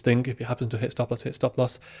it, do its thing. If it happens to hit stop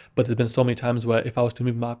loss. But there's been so many times where if I was to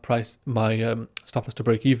move my stop loss to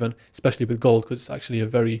break even, especially with gold, because it's actually a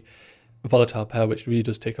very volatile pair, which really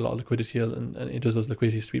does take a lot of liquidity, and it does those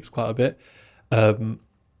liquidity sweeps quite a bit.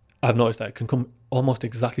 I've noticed that it can come almost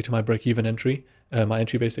exactly to my break-even entry, my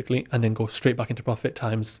entry basically, and then go straight back into profit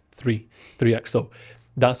times 3x. So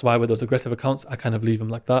that's why with those aggressive accounts, I kind of leave them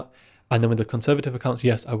like that. And then with the conservative accounts,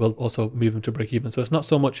 yes, I will also move them to break even. So it's not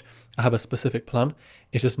so much I have a specific plan.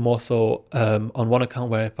 It's just more so on one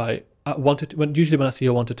account where if I wanted to, usually when I see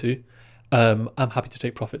a 1 to 2, I'm happy to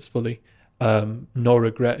take profits fully. No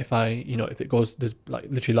regret if if it goes, there's like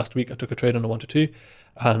literally last week I took a trade on a 1 to 2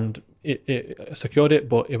 and it secured it,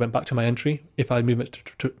 but it went back to my entry. If I moved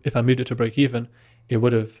it to break even, it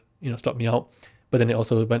would have, stopped me out. But then it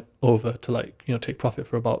also went over to take profit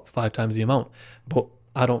for about 5 times the amount. But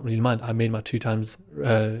I don't really mind. I made my 2 times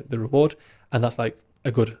the reward, and that's like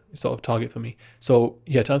a good sort of target for me. So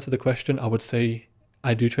yeah, to answer the question, I would say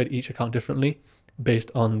I do trade each account differently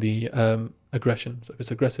based on the aggression. So if it's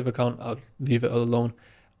an aggressive account, I'll leave it alone.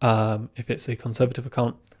 If it's a conservative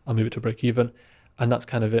account, I'll move it to break even. And that's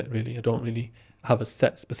kind of it, really. I don't really have a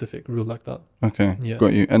set specific rule like that. Okay, yeah.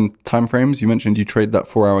 Got you. And timeframes, you mentioned you trade that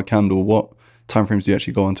 4-hour candle. What timeframes do you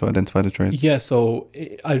actually go on to identify the trades? Yeah, so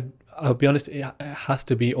I'll be honest, it has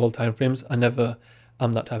to be all timeframes.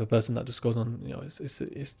 I'm that type of person that just goes on,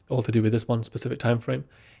 it's all to do with this one specific time frame.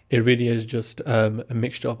 It really is just a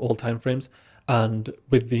mixture of all timeframes. And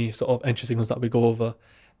with the sort of entry signals that we go over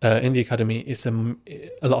in the academy, it's a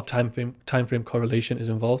lot of time frame correlation is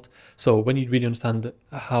involved. So when you really understand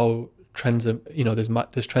how trends are,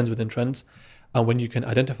 there's trends within trends, and when you can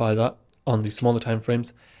identify that on the smaller time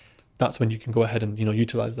frames, that's when you can go ahead and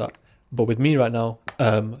utilize that. But with me right now,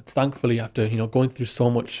 thankfully, after going through so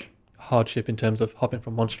much hardship in terms of hopping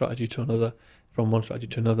from one strategy to another,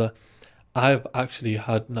 I've actually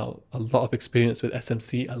had now a lot of experience with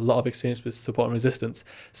SMC, a lot of experience with support and resistance.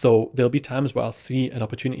 So there'll be times where I'll see an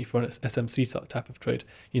opportunity for an SMC type of trade,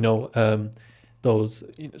 those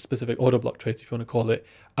specific order block trades, if you want to call it.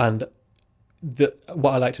 And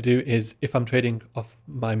what I like to do is, if I'm trading off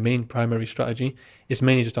my main primary strategy, it's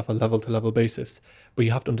mainly just off a level to level basis. But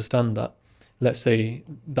you have to understand that, let's say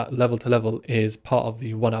that level to level is part of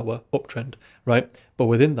the 1 hour uptrend, right? But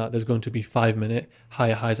within that, there's going to be 5-minute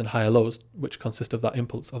higher highs and higher lows, which consist of that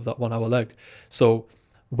impulse of that 1 hour leg. So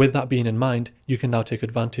with that being in mind, you can now take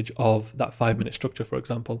advantage of that 5-minute structure, for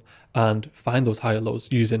example, and find those higher lows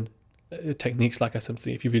using techniques like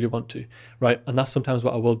SMC if you really want to, right? And that's sometimes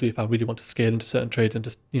what I will do if I really want to scale into certain trades and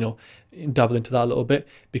just dabble into that a little bit,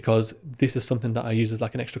 because this is something that I use as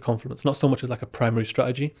like an extra complement, not so much as like a primary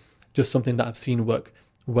strategy, just something that I've seen work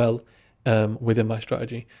well within my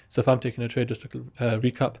strategy. So if I'm taking a trade, just to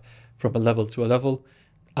recap, from a level to a level,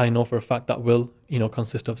 I know for a fact that will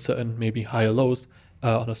consist of certain maybe higher lows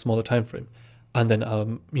on a smaller time frame. And then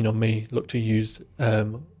may look to use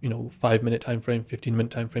 5-minute time frame, 15-minute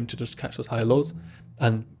time frame to just catch those higher lows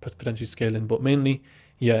and potentially scale in. But mainly,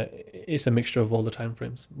 yeah, it's a mixture of all the time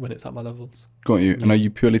frames when it's at my levels. Got you. And are you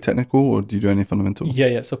purely technical, or do you do any fundamental?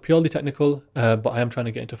 Yeah. So purely technical, but I am trying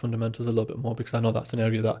to get into fundamentals a little bit more, because I know that's an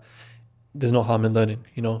area that there's no harm in learning.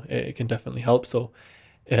 It can definitely help. So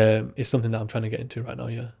it's something that I'm trying to get into right now.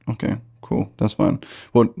 Yeah. Okay. Cool. That's fine.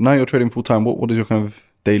 Well, now you're trading full time. What does your kind of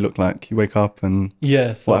day look like? You wake up and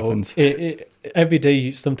so what happens? Every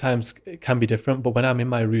day sometimes it can be different, but when I'm in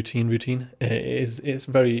my routine, it is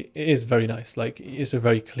very nice. Like, it's a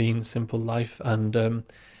very clean, simple life. And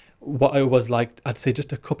what I was like, I'd say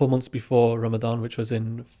just a couple months before Ramadan, which was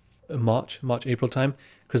in March, April time,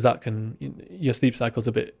 because your sleep cycle's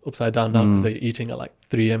a bit upside down now because you're eating at like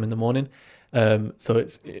 3 a.m. in the morning. So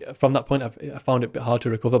it's from that point I found it a bit hard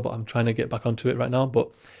to recover, but I'm trying to get back onto it right now.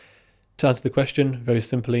 But to answer the question, very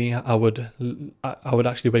simply, I would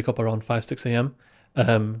actually wake up around 5-6 a.m.,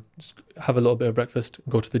 have a little bit of breakfast,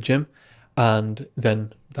 go to the gym, and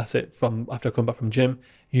then that's it. After I come back from gym,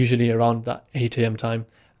 usually around that 8 a.m. time,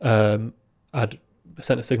 I'd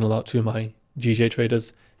send a signal out to my GJ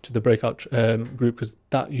traders, to the breakout group, because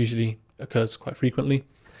that usually occurs quite frequently.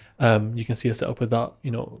 You can see a setup with that,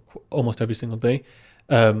 almost every single day.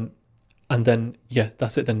 And then, yeah,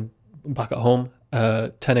 that's it. Then back at home,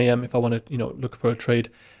 10 a.m. if I want to, look for a trade,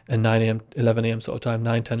 and 9 a.m., 11 a.m. sort of time,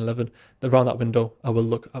 9, 10, 11. Around that window, I will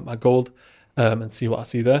look at my gold and see what I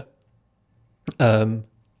see there. And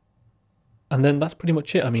then that's pretty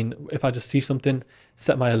much it. I mean, if I just see something,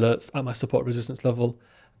 set my alerts at my support resistance level,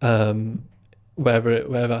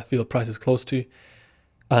 wherever I feel price is close to.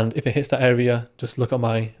 And if it hits that area, just look at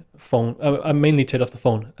my phone. I mainly trade off the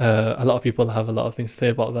phone. A lot of people have a lot of things to say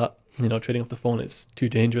about that. Trading off the phone is too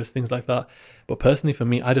dangerous, things like that. But personally, for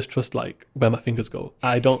me, I just trust like where my fingers go.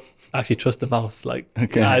 I don't actually trust the mouse. Like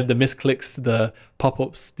the misclicks, the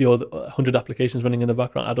pop-ups, the 100 applications running in the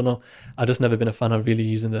background. I don't know. I've just never been a fan of really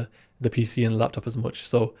using the PC and laptop as much.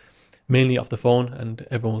 So mainly off the phone, and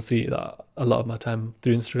everyone will see that a lot of my time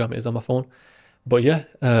through Instagram is on my phone. But yeah,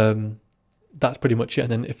 that's pretty much it.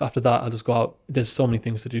 And then if after that I'll just go out, there's so many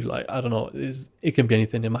things to do. Like, I don't know, it can be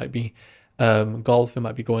anything. It might be golf, it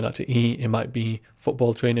might be going out to eat, it might be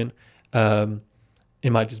football training,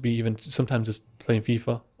 it might just be even sometimes just playing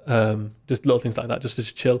FIFA, just little things like that, just to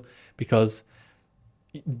chill, because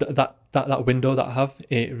that window that I have,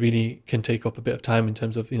 it really can take up a bit of time in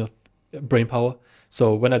terms of, you know, brain power.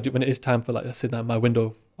 So when it is time for, like, let's say that my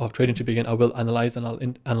window of trading to begin, I will analyze, and I'll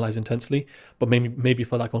analyze intensely, but maybe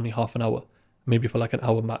for like only half an hour, maybe for like an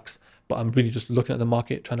hour max. But I'm really just looking at the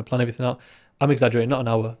market, trying to plan everything out. I'm exaggerating, not an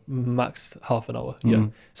hour, max half an hour. Yeah.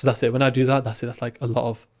 So that's it. When I do that, that's it. That's like a lot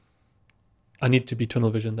of, I need to be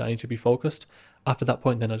tunnel vision, that I need to be focused. After that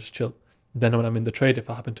point, then I just chill. Then when I'm in the trade, if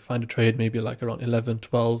I happen to find a trade, maybe like around 11,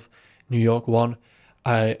 12, New York 1,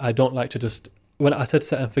 I don't like to just, when I said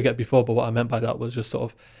set and forget before, but what I meant by that was just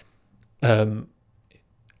sort of,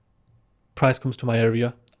 price comes to my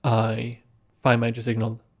area, I find my entry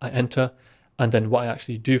signal, I enter, and then what I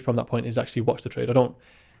actually do from that point is actually watch the trade.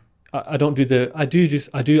 I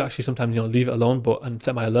do actually sometimes, you know, leave it alone, and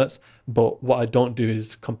set my alerts. But what I don't do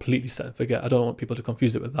is completely set and forget. I don't want people to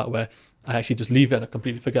confuse it with that, where I actually just leave it and I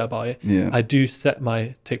completely forget about it. Yeah. I do set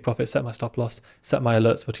my take profit, set my stop loss, set my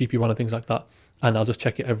alerts for TP1 and things like that. And I'll just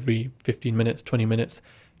check it every 15 minutes, 20 minutes.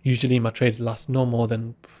 Usually my trades last no more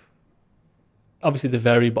than, obviously they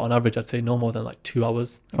vary, but on average I'd say no more than like 2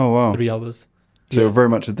 hours. Oh, wow. 3 hours. So you're very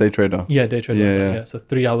much a day trader. Yeah, day trader. Yeah. So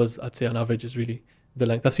 3 hours I'd say on average is really the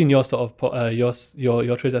length. I've seen your sort of your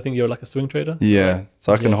trades. I think you're like a swing trader. Yeah. Right?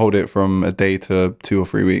 So I can hold it from a day to 2 or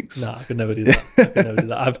 3 weeks. Nah, I could never do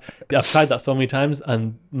that. I've tried that so many times,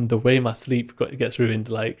 and the way my sleep gets ruined,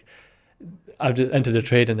 like I've just entered a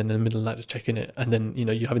trade and then in the middle of the night just checking it, and then, you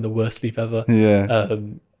know, you're having the worst sleep ever. Yeah.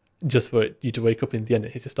 Just for you to wake up in the end,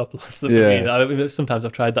 it hits your stop loss. Yeah. I mean, sometimes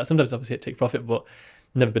I've tried that. Sometimes obviously it take profit, but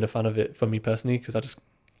never been a fan of it for me personally, because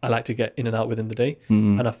I like to get in and out within the day,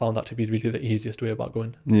 and I found that to be really the easiest way about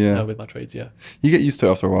going with my trades. Yeah, you get used to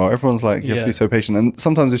it after a while. Everyone's like, you have to be so patient, and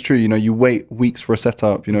sometimes it's true. You know, you wait weeks for a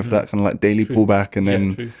setup, you know, for that kind of like daily pullback, and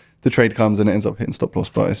then the trade comes and it ends up hitting stop loss.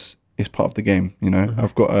 But it's part of the game. You know,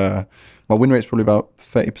 I've got my win rate's probably about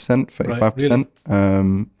 30%, 35%,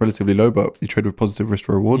 really? Relatively low, but you trade with positive risk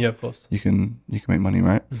to reward. Yeah, of course. You can make money,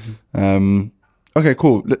 right? Okay,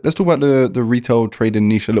 cool. Let's talk about the retail trading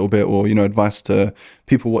niche a little bit, or, you know, advice to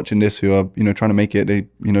people watching this who are, you know, trying to make it. They,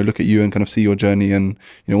 you know, look at you and kind of see your journey and,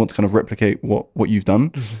 you know, want to kind of replicate what you've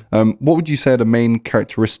done. What would you say are the main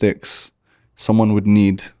characteristics someone would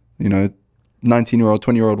need? You know, 19-year-old,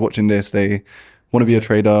 20-year-old watching this, they want to be a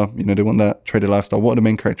trader, you know, they want that trader lifestyle. What are the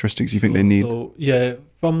main characteristics you think they need? So yeah,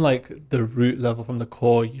 from like the root level, from the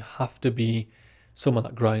core, you have to be someone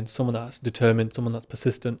that grinds, someone that's determined, someone that's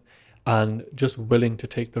persistent, and just willing to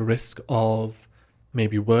take the risk of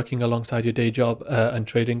maybe working alongside your day job and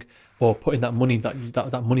trading, or putting that money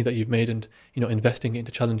that money that you've made and, you know, investing it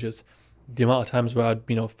into challenges. The amount of times where I'd,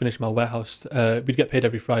 you know, finish my warehouse, we'd get paid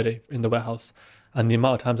every Friday in the warehouse, and the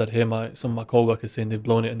amount of times I'd hear some of my co-workers saying they've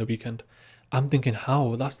blown it in the weekend. I'm thinking,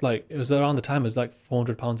 how? That's like, it was around the time, it was like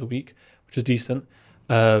 £400 a week, which is decent.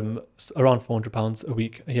 Around £400 a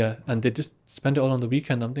week, yeah, and they just spend it all on the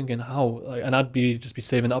weekend. I'm thinking, how? Like, and I'd just be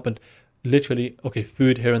saving up, and literally, okay,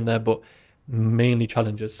 food here and there, but mainly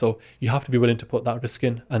challenges. So you have to be willing to put that risk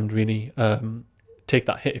in and really take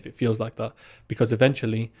that hit if it feels like that, because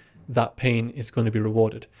eventually that pain is going to be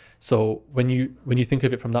rewarded. So when you think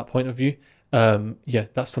of it from that point of view,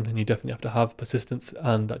 that's something you definitely have to have: persistence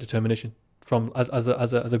and that determination from as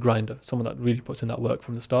a grinder, someone that really puts in that work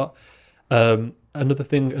from the start.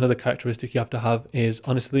 Another characteristic you have to have is,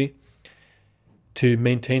 honestly, to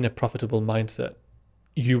maintain a profitable mindset.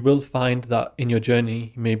 You will find that in your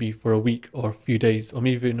journey, maybe for a week or a few days, or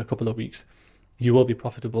maybe even a couple of weeks, you will be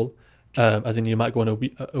profitable. As in, you might go on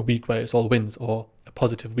a week where it's all wins, or a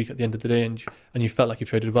positive week at the end of the day, and you felt like you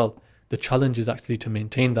traded well. The challenge is actually to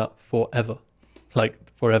maintain that forever.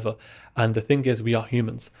 And the thing is, we are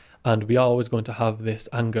humans, and we are always going to have this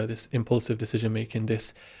anger, this impulsive decision making,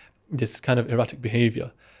 this kind of erratic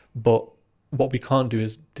behavior. But what we can't do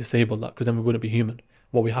is disable that, because then we wouldn't be human.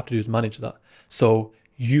 What we have to do is manage that. So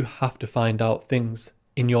you have to find out things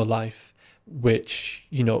in your life which,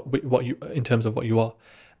 you know, what you, in terms of what you are.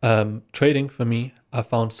 Trading, for me, I've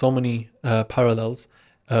found so many parallels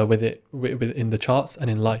with in the charts and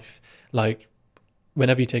in life. Like,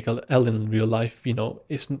 whenever you take an L in real life, you know,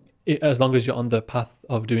 as long as you're on the path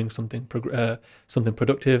of doing something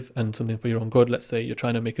productive and something for your own good. Let's say you're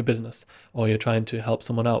trying to make a business, or you're trying to help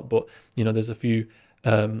someone out, but, you know, there's a few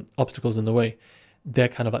obstacles in the way. they're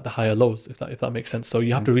kind of like the higher lows, if that makes sense. So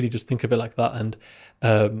you have to really just think of it like that,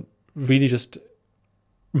 and really just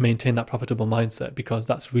maintain that profitable mindset, because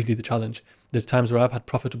that's really the challenge. There's times where I've had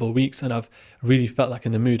profitable weeks and I've really felt like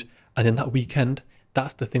in the mood, and then that weekend,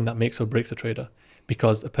 that's the thing that makes or breaks a trader.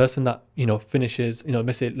 Because a person that, you know, finishes, you know,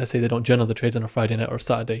 let's say they don't journal the trades on a Friday night or a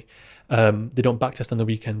Saturday, they don't backtest on the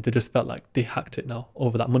weekend, they just felt like they hacked it now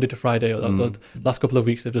over that Monday to Friday, or the last couple of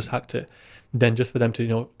weeks they've just hacked it. Then just for them to, you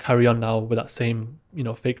know, carry on now with that same, you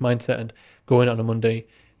know, fake mindset and go in on a Monday,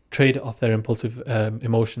 trade off their impulsive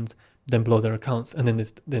emotions, then blow their accounts, and then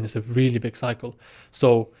it's a really big cycle.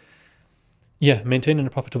 So yeah, maintaining a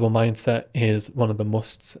profitable mindset is one of the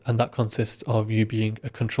musts, and that consists of you being a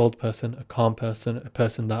controlled person, a calm person, a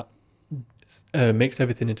person that makes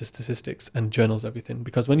everything into statistics and journals everything.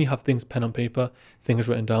 Because when you have things pen on paper, things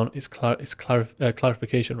written down, it's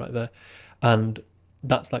clarification right there, and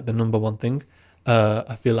that's like the number one thing.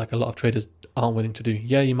 I feel like a lot of traders aren't willing to do.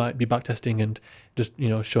 Yeah, you might be backtesting and just, you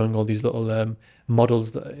know, showing all these little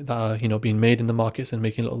models that are, you know, being made in the markets and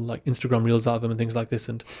making little like Instagram reels out of them and things like this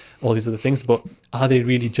and all these other things. But are they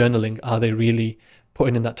really journaling? Are they really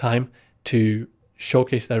putting in that time to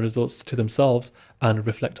showcase their results to themselves and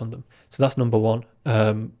reflect on them? So that's number one.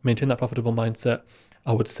 Maintain that profitable mindset.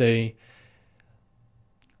 I would say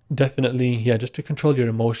definitely, yeah, just to control your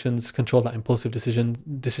emotions, control that impulsive decision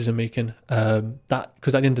making. That,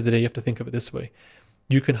 because at the end of the day, you have to think of it this way: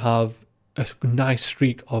 you can have a nice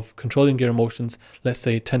streak of controlling your emotions. Let's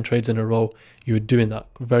say 10 trades in a row, you were doing that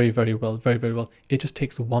very, very well, very, very well. It just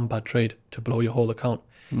takes one bad trade to blow your whole account.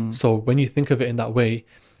 So when you think of it in that way,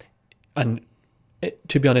 and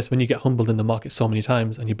to be honest, when you get humbled in the market so many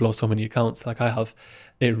times and you blow so many accounts like I have,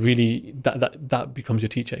 it really, that becomes your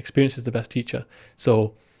teacher. Experience is the best teacher.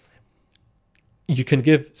 So you can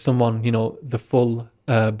give someone, you know, the full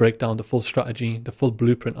breakdown, the full strategy, the full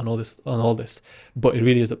blueprint on all this, but it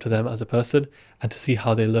really is up to them as a person and to see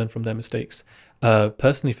how they learn from their mistakes.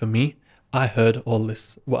 Personally, for me, I heard all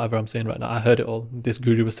this, whatever I'm saying right now, I heard it all. This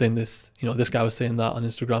guru was saying this, you know, this guy was saying that on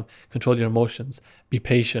Instagram. Control your emotions, be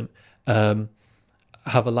patient,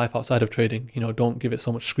 have a life outside of trading, you know, don't give it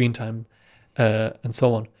so much screen time, and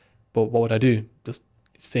so on. But what would I do? Just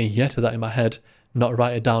say yeah to that in my head, not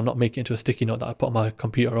write it down, not make it into a sticky note that I put on my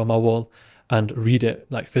computer or on my wall and read it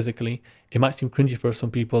like physically. It might seem cringy for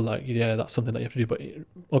some people, like, yeah, that's something that you have to do, but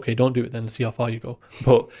okay, don't do it then, see how far you go.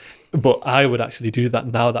 But I would actually do that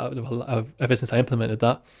now that ever since I implemented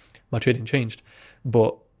that, my trading changed.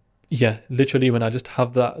 But yeah, literally when I just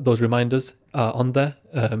have those reminders on there,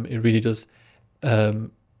 it really does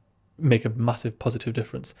make a massive positive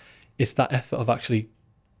difference. It's that effort of actually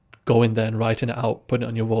going there and writing it out, putting it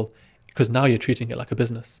on your wall, because now you're treating it like a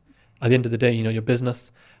business. At the end of the day, you know, your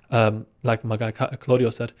business, like my guy Claudio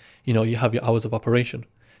said, you know, you have your hours of operation.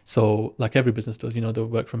 So like every business does, you know, they'll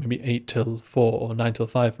work from maybe 8 till 4 or 9 till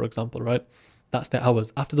 5, for example, right? That's their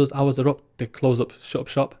hours. After those hours are up, they close up, shut up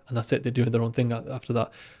shop, and that's it. They're doing their own thing after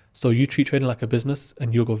that. So you treat trading like a business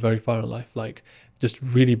and you'll go very far in life. Like, just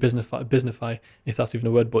really businessify, if that's even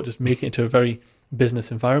a word, but just make it into a very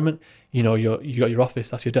business environment. You know, you got your office,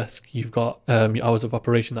 that's your desk. You've got your hours of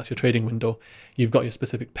operation, that's your trading window. You've got your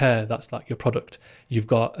specific pair, that's like your product. You've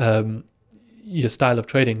got your style of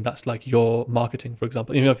trading, that's like your marketing, for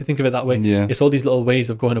example. You know, if you think of it that way, it's all these little ways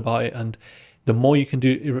of going about it. And the more you can do,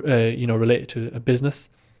 you know, relate it to a business,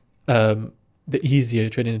 the easier your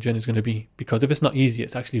trading journey is going to be. Because if it's not easy,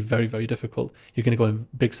 it's actually very, very difficult. You're going to go in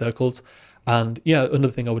big circles. And yeah,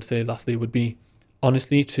 another thing I would say lastly would be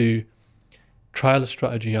honestly to trial a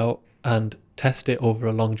strategy out and test it over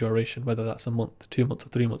a long duration, whether that's a month, 2 months or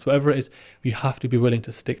 3 months, whatever it is. You have to be willing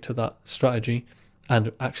to stick to that strategy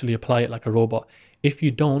and actually apply it like a robot. If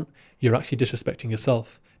you don't, you're actually disrespecting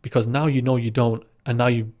yourself, because now you know you don't, and now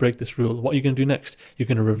you break this rule. What are you going to do next? You're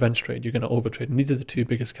going to revenge trade, you're going to overtrade, and these are the two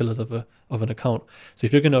biggest killers of an account. So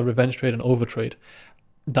if you're going to revenge trade and overtrade,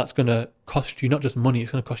 that's going to cost you not just money,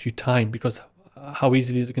 it's going to cost you time, because how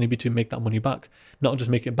easy is it going to be to make that money back? Not just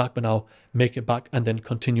make it back, but now make it back and then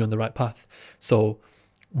continue on the right path. So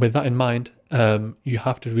with that in mind, you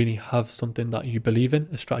have to really have something that you believe in,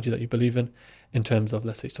 a strategy that you believe in terms of,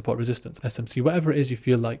 let's say, support resistance, SMC, whatever it is you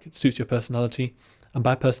feel like it suits your personality. And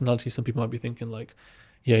by personality, some people might be thinking like,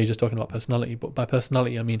 yeah, you're just talking about personality. But by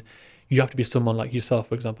personality, I mean, you have to be someone like yourself,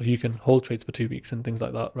 for example. You can hold trades for 2 weeks and things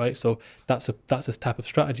like that, right? So that's a type of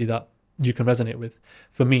strategy that you can resonate with.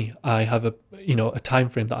 For me, I have a time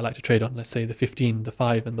frame that I like to trade on. Let's say the 15, the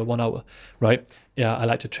 5, and the 1 hour, right? Yeah, I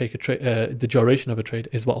like to take a trade. The duration of a trade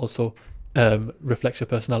is what also reflects your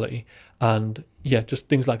personality, and yeah, just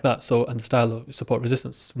things like that. So, and the style of support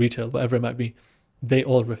resistance, retail, whatever it might be, they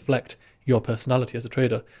all reflect your personality as a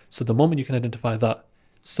trader. So the moment you can identify that,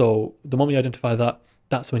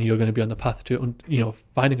 that's when you're going to be on the path to,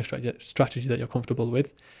 finding a strategy that you're comfortable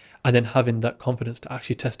with, and then having that confidence to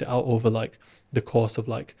actually test it out over like the course of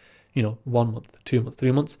like, 1 month, 2 months,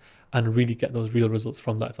 3 months, and really get those real results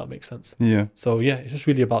from that, if that makes sense. Yeah. So yeah, it's just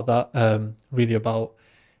really about that. Really about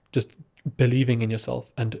just believing in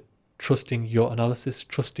yourself and trusting your analysis,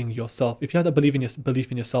 trusting yourself. If you have that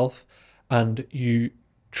belief in yourself, and you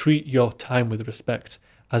treat your time with respect,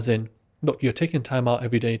 as in, look, you're taking time out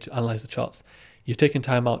every day to analyze the charts. You're taking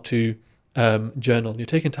time out to journal. You're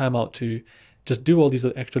taking time out to just do all these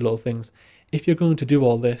extra little things. If you're going to do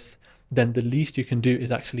all this, then the least you can do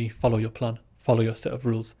is actually follow your plan, follow your set of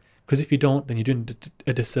rules. Because if you don't, then you're doing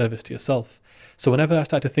a disservice to yourself. So whenever I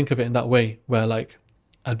start to think of it in that way, where like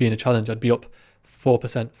I'd be in a challenge, I'd be up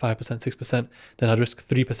 4%, 5%, 6%, then I'd risk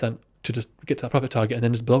 3% to just get to that profit target and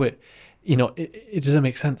then just blow it. It doesn't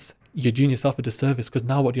make sense. You're doing yourself a disservice, because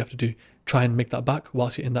now what do you have to do? Try and make that back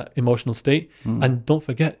whilst you're in that emotional state. And don't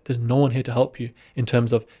forget, there's no one here to help you, in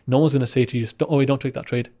terms of no one's going to say to you, don't take that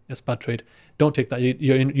trade. It's a bad trade. Don't take that.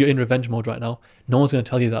 You're in revenge mode right now. No one's going to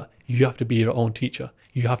tell you that. You have to be your own teacher.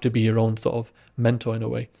 You have to be your own sort of mentor in a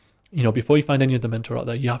way. Before you find any other mentor out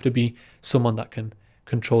there, you have to be someone that can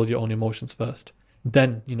control your own emotions first.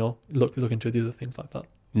 Then, look into the other things like that.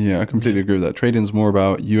 Yeah, I completely agree with that. Trading is more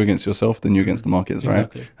about you against yourself than you against the markets, right?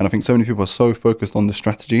 Exactly. And I think so many people are so focused on the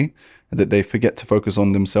strategy that they forget to focus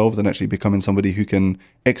on themselves and actually becoming somebody who can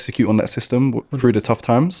execute on that system 100%. Through the tough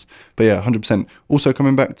times. But yeah, 100%. Also,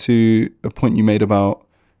 coming back to a point you made about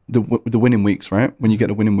the winning weeks, right? When you get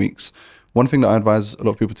the winning weeks, one thing that I advise a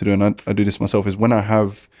lot of people to do, and I do this myself, is when I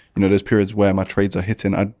have those periods where my trades are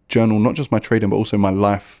hitting, I journal not just my trading, but also my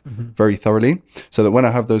life very thoroughly, so that when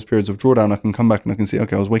I have those periods of drawdown, I can come back and I can see,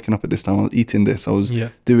 okay, I was waking up at this time, I was eating this, I was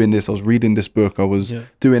doing this, I was reading this book, I was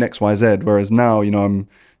doing X, Y, Z. Whereas now, I'm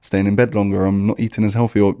staying in bed longer, I'm not eating as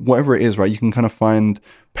healthy, or whatever it is, right? You can kind of find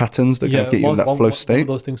patterns that kind of get you in that flow state. One of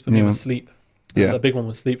those things for me was sleep. Yeah. The big one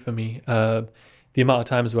was sleep for me. The amount of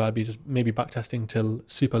times where I'd be just maybe backtesting till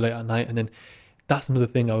super late at night, and then that's another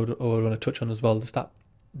thing I would want to touch on as well, just that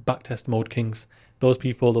backtest mode kings. Those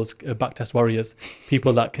people, those backtest warriors,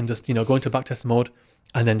 people that can just, go into backtest mode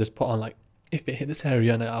and then just put on like, if it hit this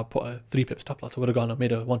area and I'll put a 3 pip stop loss, I would have gone and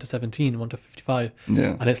made a 1 to 17, 1 to 55.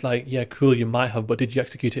 Yeah. And it's like, yeah, cool, you might have, but did you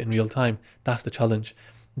execute it in real time? That's the challenge.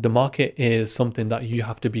 The market is something that you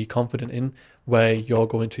have to be confident in, where you're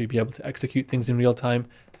going to be able to execute things in real time,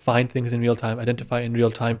 find things in real time, identify in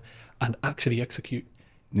real time, and actually execute.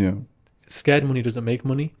 Yeah. Scared money doesn't make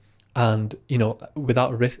money. And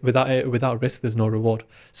without risk there's no reward.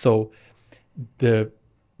 So the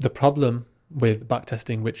problem with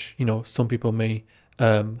backtesting, which some people may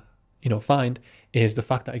find, is the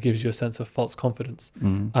fact that it gives you a sense of false confidence,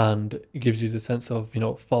 and it gives you the sense of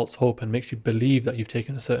false hope, and makes you believe that you've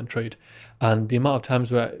taken a certain trade. And the amount of times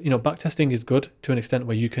where backtesting is good to an extent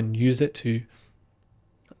where you can use it to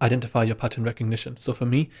identify your pattern recognition. So for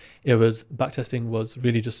me, backtesting was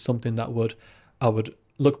really just something that I would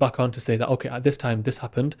look back on to say that, okay, at this time this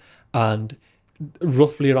happened, and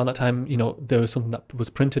roughly around that time, there was something that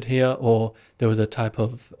was printed here, or there was a type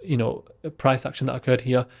of price action that occurred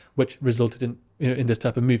here, which resulted in this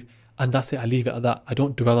type of move, and that's it. I leave it at that. I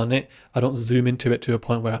don't dwell on it. I don't zoom into it to a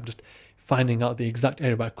point where I'm just finding out the exact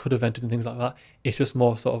area where I could have entered and things like that. It's just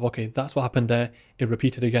more sort of, okay, that's what happened there. It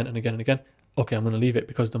repeated again and again and again. Okay, I'm going to leave it,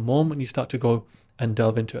 because the moment you start to go and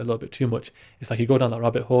delve into it a little bit too much, it's like you go down that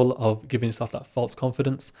rabbit hole of giving yourself that false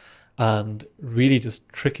confidence and really just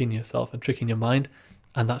tricking yourself and tricking your mind,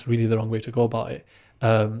 and that's really the wrong way to go about it.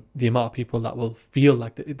 The amount of people that will feel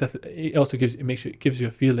like it also gives you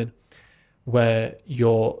a feeling where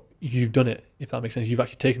you've done it, if that makes sense. You've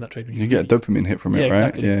actually taken that trade. You get a dopamine hit from it, right?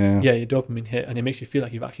 Exactly. Yeah, your dopamine hit, and it makes you feel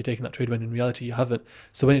like you've actually taken that trade, when in reality you haven't.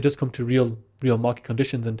 So when it does come to real market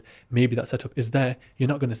conditions, and maybe that setup is there, you're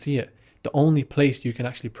not going to see it. The only place you can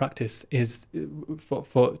actually practice is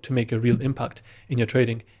to make a real impact in your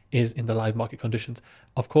trading is in the live market conditions.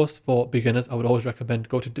 Of course, for beginners, I would always recommend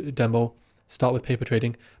go to demo, start with paper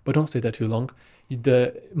trading, but don't stay there too long.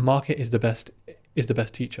 The market is the best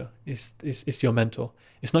teacher. It's your mentor.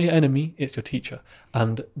 It's not your enemy, it's your teacher.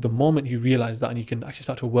 And the moment you realize that, and you can actually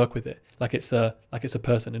start to work with it like it's a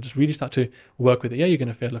person, and just really start to work with it. Yeah, you're going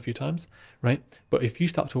to fail a few times, right? But if you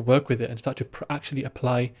start to work with it and start to actually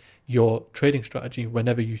apply your trading strategy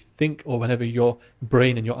whenever you think, or whenever your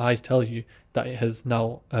brain and your eyes tell you that it has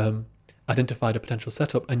now identified a potential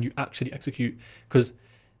setup, and you actually execute, because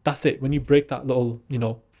that's it. When you break that little,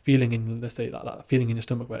 feeling in, let's say that feeling in your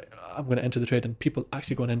stomach where I'm going to enter the trade, and people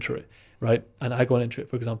actually go and enter it, right? And I go and enter it,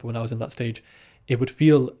 for example, when I was in that stage, it would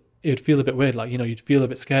feel it would feel a bit weird. Like, you'd feel a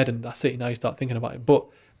bit scared, and that's it. Now you start thinking about it. But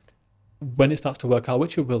when it starts to work out,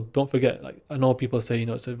 which it will, don't forget, like, I know people say,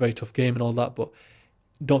 it's a very tough game and all that, but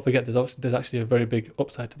don't forget there's actually a very big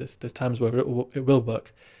upside to this. There's times where it will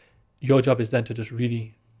work. Your job is then to just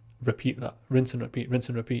really repeat that, rinse and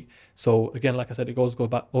repeat. So again, like I said, it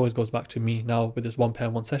always goes back to me now with this 1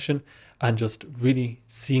 pair, 1 session, and just really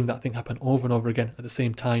seeing that thing happen over and over again at the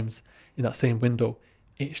same times in that same window.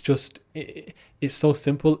 It's just, it's so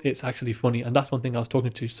simple. It's actually funny. And that's one thing I was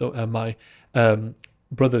talking to my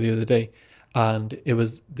brother the other day, and it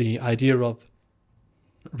was the idea of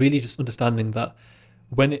really just understanding that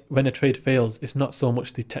when a trade fails, it's not so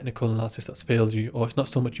much the technical analysis that's failed you, or it's not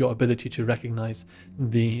so much your ability to recognize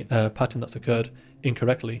the pattern that's occurred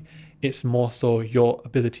incorrectly. It's more so your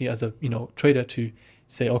ability as a trader to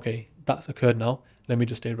say, okay, that's occurred now. Let me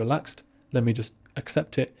just stay relaxed. Let me just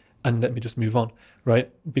accept it, and let me just move on,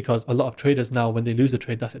 right? Because a lot of traders now, when they lose a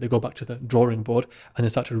trade, that's it. They go back to the drawing board and they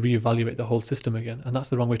start to reevaluate the whole system again, and that's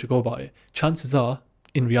the wrong way to go about it. Chances are,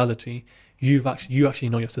 in reality, you actually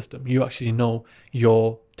know your system. You actually know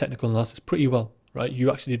your technical analysis pretty well, right?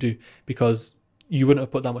 You actually do, because you wouldn't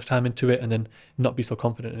have put that much time into it and then not be so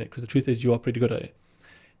confident in it, because the truth is you are pretty good at it.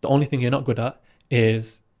 The only thing you're not good at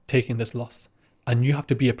is taking this loss. And you have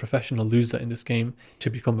to be a professional loser in this game to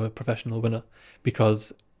become a professional winner,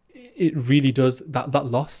 because it really does, that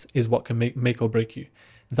loss is what can make or break you.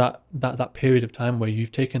 That period of time where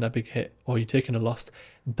you've taken a big hit or you've taken a loss,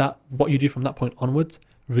 that what you do from that point onwards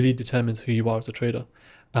really determines who you are as a trader.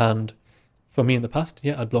 And for me in the past,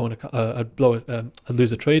 I'd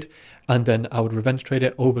lose a trade, and then I would revenge trade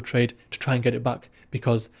it, over trade to try and get it back,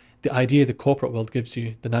 because the idea the corporate world gives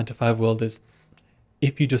you, the 9-to-5 world, is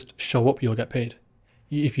if you just show up, you'll get paid.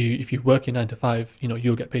 If you work in 9 to 5,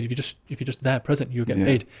 you'll get paid. If you're just there present, you'll get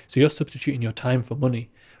paid. So you're substituting your time for money,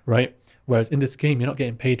 right? Whereas in this game, you're not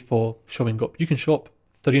getting paid for showing up. You can show up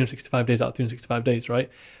 365 days out of 365 days, right?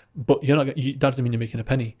 But that doesn't mean you're making a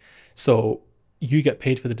penny. So you get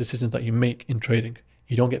paid for the decisions that you make in trading.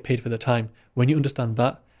 You don't get paid for the time. When you understand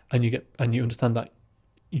that, and you understand that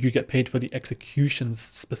you get paid for the executions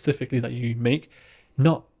specifically that you make,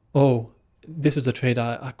 not, this was a trade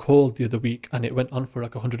I called the other week and it went on for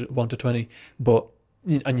like 101 to 20,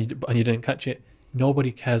 and you didn't catch it.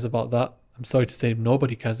 Nobody cares about that. I'm sorry to say,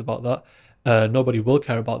 nobody cares about that. Nobody will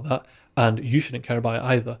care about that, and you shouldn't care about it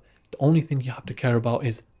either. The only thing you have to care about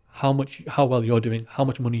is how well you're doing, how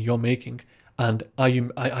much money you're making, and are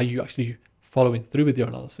you actually following through with your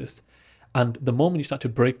analysis. And the moment you start to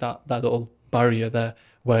break that little barrier there,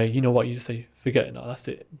 where you just say, forget it now, that's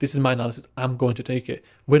it, this is my analysis, I'm going to take it,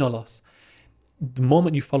 win or loss. The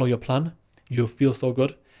moment you follow your plan, you'll feel so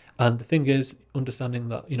good. And the thing is, understanding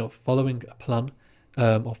that following a plan,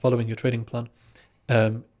 or following your trading plan,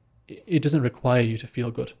 it doesn't require you to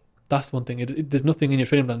feel good. That's one thing. There's nothing in your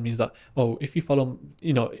trading plan means that, if you follow,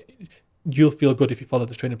 you'll feel good if you follow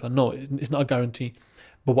this trading plan. No, it's not a guarantee.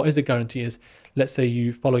 But what is a guarantee is, let's say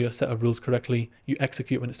you follow your set of rules correctly, you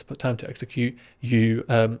execute when it's time to execute, you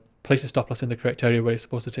place a stop loss in the correct area where you're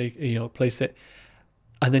supposed to place it,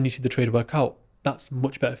 and then you see the trade work out. That's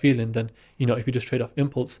much better feeling than, if you just trade off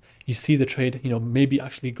impulse. You see the trade, maybe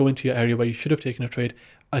actually go into your area where you should have taken a trade,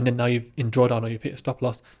 and then now you've in drawdown or you've hit a stop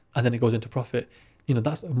loss, and then it goes into profit.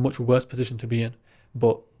 That's a much worse position to be in.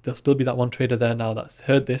 But there'll still be that one trader there now that's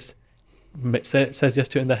heard this, says yes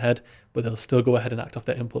to it in their head, but they'll still go ahead and act off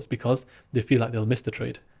their impulse because they feel like they'll miss the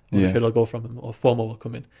trade, or the trade will go from them, or FOMO will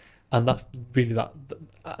come in. And that's really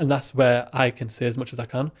and that's where I can say as much as I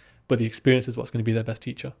can, but the experience is what's going to be their best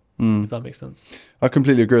teacher, if that makes sense. I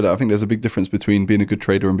completely agree with that. I think there's a big difference between being a good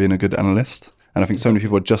trader and being a good analyst. And I think so many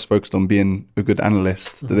people are just focused on being a good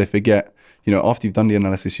analyst that they forget, after you've done the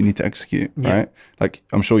analysis, you need to execute, right? Like,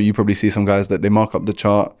 I'm sure you probably see some guys that they mark up the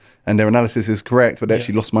chart and their analysis is correct, but they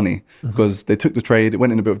actually lost money because they took the trade, it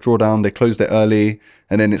went in a bit of drawdown, they closed it early,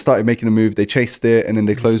 and then it started making a move, they chased it, and then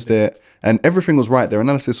they closed it, and everything was right. Their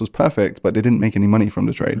analysis was perfect, but they didn't make any money from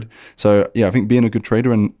the trade. So I think being a good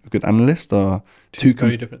trader and a good analyst are two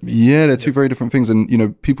very different things. Yeah, they're two very different things.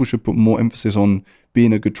 And, people should put more emphasis on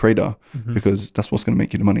being a good trader because that's what's going to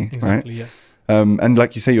make you the money, right? Yeah. And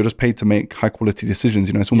like you say, you're just paid to make high quality decisions.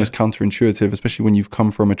 It's almost counterintuitive, especially when you've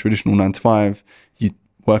come from a traditional 9 to 5. You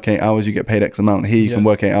work 8 hours, you get paid X amount. Here you can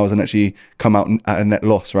work 8 hours and actually come out at a net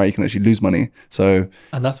loss, right? You can actually lose money. So,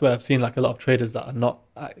 and that's where I've seen like a lot of traders that are not,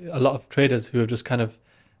 a lot of traders who have just kind of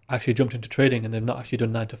actually jumped into trading and they've not actually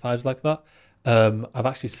done 9 to 5s like that. I've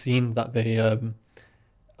actually seen that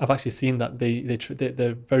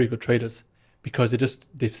they're very good traders because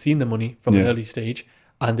they've seen the money from an early stage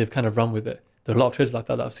and they've kind of run with it. There are a lot of traders like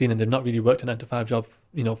that I've seen, and they've not really worked a 9 to 5 job,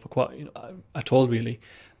 for quite, at all really.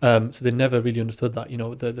 So they never really understood that,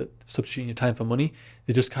 the substituting your time for money.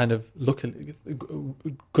 They just kind of look at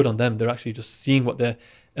good on them. They're actually just seeing what they're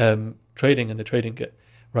trading, and they're trading it,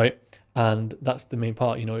 right? And that's the main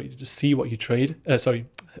part. You just see what you trade.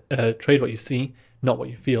 Trade what you see, not what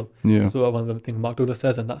you feel. Yeah. So one of the things Mark Douglas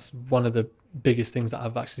says, and that's one of the biggest things that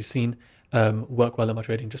I've actually seen work well in my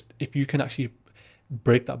trading. Just if you can actually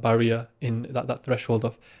break that barrier in that threshold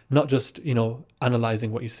of not just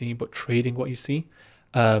analyzing what you see, but trading what you see,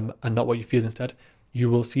 and not what you feel instead, you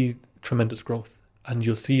will see tremendous growth, and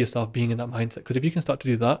you'll see yourself being in that mindset. Because if you can start to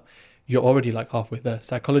do that, you're already like halfway there.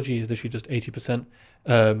 Psychology is literally just 80%.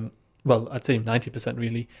 Well, I'd say 90%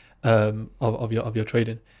 really of your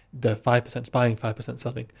trading. The 5% buying, 5%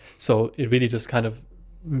 selling. So it really just kind of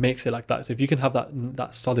makes it like that. So if you can have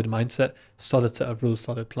that solid mindset, solid set of rules,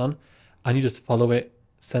 solid plan, and you just follow it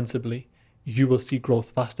sensibly, you will see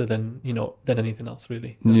growth faster than anything else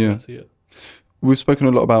really. That's how I see it. We've spoken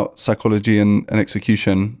a lot about psychology and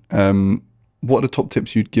execution. What are the top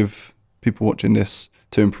tips you'd give people watching this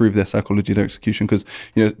to improve their psychology, their execution? Because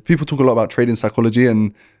people talk a lot about trading psychology,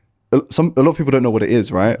 and a lot of people don't know what it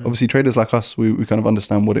is, right? Mm-hmm. Obviously, traders like us, we kind of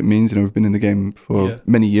understand what it means. We've been in the game for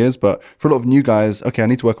many years, but for a lot of new guys, okay, I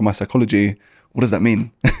need to work on my psychology. What does that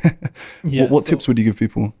mean? What tips would you give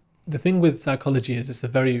people? The thing with psychology is it's a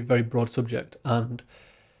very, very broad subject, and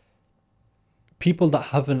people that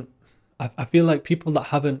haven't, I feel like people that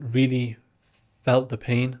haven't really felt the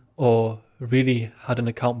pain or really had an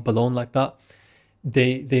account blown like that,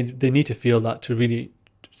 they need to feel that to really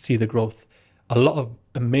see the growth. A lot of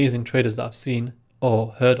amazing traders that I've seen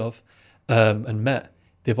or heard of and met,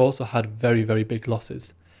 they've also had very, very big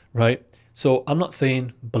losses, right? So I'm not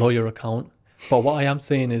saying blow your account, but what I am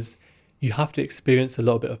saying is you have to experience a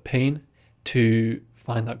little bit of pain to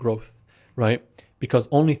find that growth, right? Because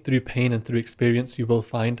only through pain and through experience you will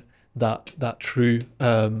find that true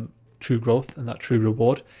growth and that true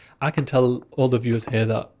reward. I can tell all the viewers here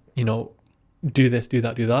that do this, do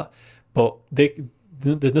that, but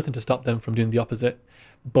there's nothing to stop them from doing the opposite.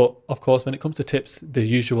 But of course, when it comes to tips, the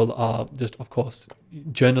usual are just, of course,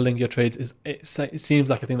 journaling your trades. It seems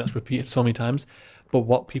like a thing that's repeated so many times, but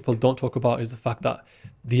what people don't talk about is the fact that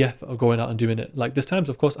the effort of going out and doing it. Like there's times,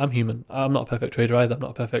 of course, I'm human. I'm not a perfect trader either. I'm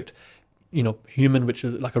not a perfect, human, which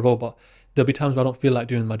is like a robot. There'll be times where I don't feel like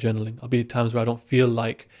doing my journaling. There'll be times where I don't feel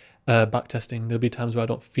like backtesting. There'll be times where I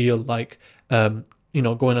don't feel like, going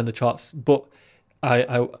on the charts. But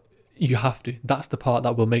you have to. That's the part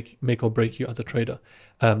that will make or break you as a trader.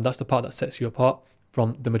 That's the part that sets you apart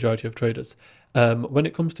from the majority of traders. When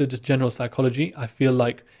it comes to just general psychology, I feel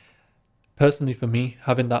like, personally for me,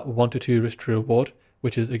 having that 1 to 2 risk to reward,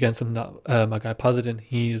 which is again something that my guy Paladin,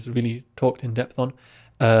 he's really talked in depth on,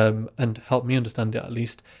 and helped me understand it at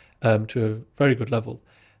least to a very good level,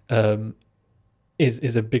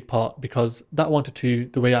 is a big part. Because that 1 to 2,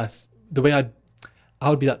 the way I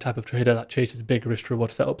would be that type of trader that chases big risk to reward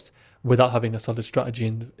setups without having a solid strategy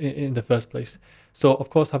in the first place. So of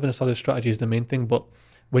course, having a solid strategy is the main thing, but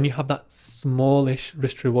when you have that smallish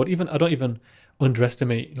risk to reward, I don't even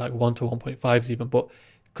underestimate like 1 to 1.5s even, but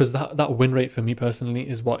because that win rate for me personally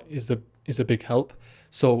is what is a big help.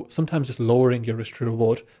 So sometimes just lowering your risk to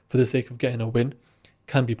reward for the sake of getting a win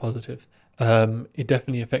can be positive. It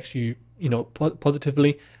definitely affects you,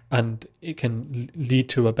 positively, and it can lead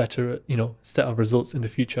to a better, set of results in the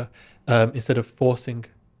future, instead of forcing,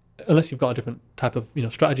 unless you've got a different type of,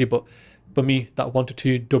 strategy. But for me, that 1 to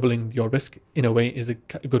 2 doubling your risk in a way is a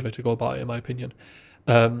good way to go about it, in my opinion.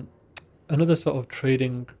 Another sort of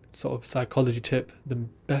trading sort of psychology tip, the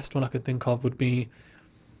best one I could think of would be,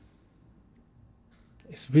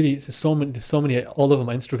 there's so many all over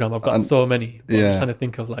my Instagram. I've got so many, but I'm just trying to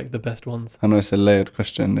think of like the best ones. I know it's a layered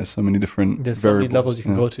question. There's so many different so many levels you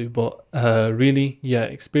can go to, but really,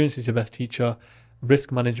 experience is your best teacher.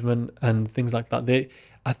 Risk management and things like that.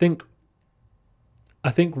 I think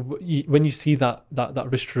when you see that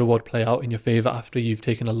risk to reward play out in your favor after you've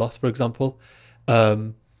taken a loss, for example,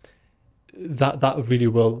 that really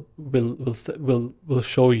will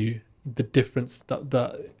show you the difference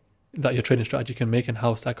that your trading strategy can make and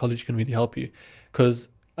how psychology can really help you. Because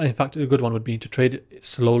in fact, a good one would be to trade it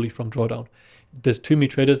slowly from drawdown. There's too many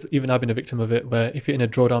traders, even I've been a victim of it, where if you're in a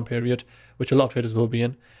drawdown period, which a lot of traders will be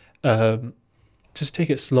in, just take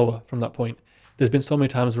it slower from that point. There's been so many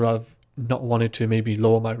times where I've not wanted to maybe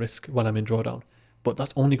lower my risk when I'm in drawdown, but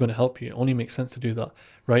that's only going to help you. It only makes sense to do that,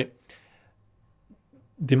 right?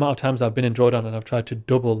 The amount of times I've been in drawdown and I've tried to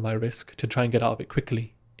double my risk to try and get out of it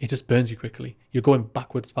quickly, it just burns you quickly. You're going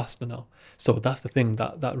backwards faster now. So that's the thing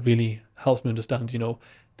that really helps me understand, you know,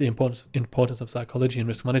 the importance of psychology and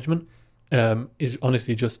risk management, is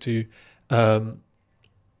honestly just to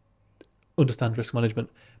understand risk management.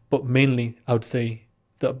 But mainly, I would say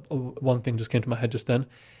that one thing just came to my head just then.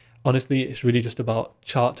 Honestly, it's really just about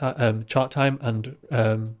chart time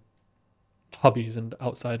and hobbies and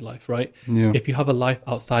outside life, right? Yeah. If you have a life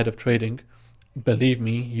outside of trading, believe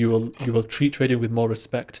me, you will treat trading with more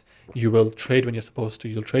respect. You will trade when you're supposed to.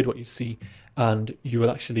 You'll trade what you see, and you will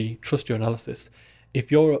actually trust your analysis.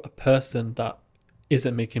 If you're a person that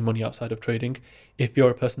isn't making money outside of trading, if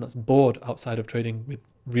you're a person that's bored outside of trading with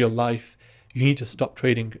real life, you need to stop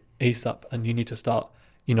trading ASAP, and you need to start,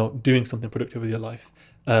 you know, doing something productive with your life,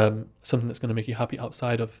 something that's going to make you happy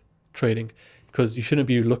outside of trading. Because you shouldn't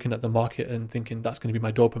be looking at the market and thinking that's going to be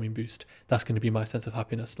my dopamine boost, that's going to be my sense of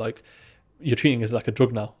happiness. Like, you're treating it as like a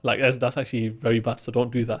drug now. Like, that's actually very bad, so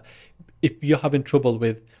don't do that. If you're having trouble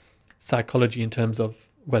with psychology in terms of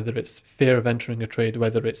whether it's fear of entering a trade,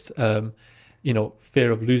 whether it's you know,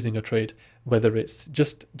 fear of losing a trade, whether it's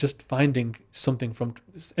just finding something from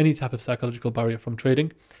any type of psychological barrier from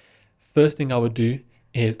trading, first thing I would do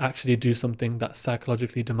is actually do something that's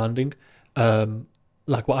psychologically demanding.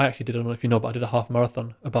 Like what I actually did, I don't know if you know, but I did a half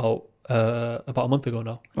marathon about a month ago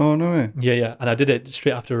now. Oh, no way. Yeah. And I did it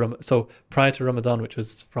straight after so prior to Ramadan, which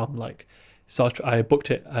was from like, so I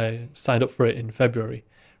booked it, I signed up for it in February,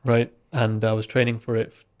 right? And I was training for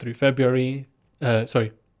it through February,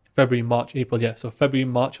 March, April. Yeah. So February,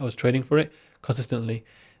 March, I was training for it consistently.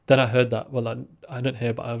 Then I heard that, well, I didn't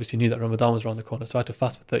hear, but I obviously knew that Ramadan was around the corner. So I had to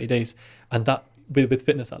fast for 30 days. And that, with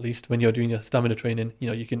fitness at least, when you're doing your stamina training, you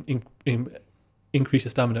know, you can increase your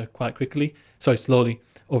stamina quite slowly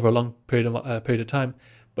over a long period of time.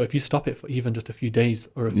 But if you stop it for even just a few days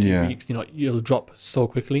or a few weeks, you know, you'll drop so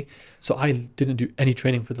quickly. So I didn't do any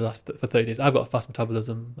training for 30 days. I've got a fast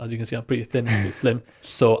metabolism. As you can see, I'm pretty thin, pretty slim.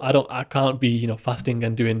 So I can't be, you know, fasting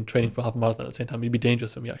and doing training for half a marathon at the same time. It'd be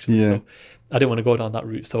dangerous for me, actually. Yeah. So I didn't want to go down that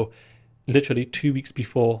route. So literally 2 weeks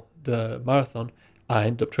before the marathon, I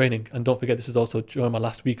ended up training. And don't forget, this is also during my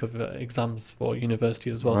last week of exams for university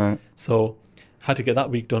as well. Right. So had to get that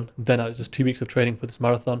week done. Then it was just 2 weeks of training for this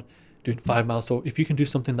marathon, doing 5 miles. So if you can do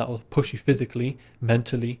something that will push you physically,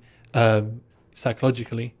 mentally,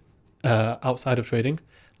 psychologically, outside of trading,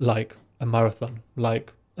 like a marathon,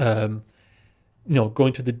 like you know,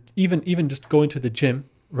 going to even just going to the gym,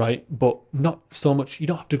 right? But not so much. You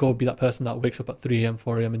don't have to go be that person that wakes up at 3 a.m.,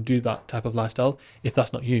 4 a.m. and do that type of lifestyle if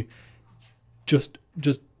that's not you. Just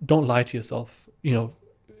don't lie to yourself. You know,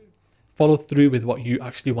 follow through with what you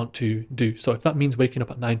actually want to do. So if that means waking up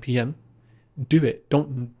at 9 p.m., do it.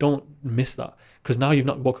 Don't miss that, because now you've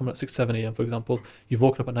not woken up at 6, 7 a.m. for example. You've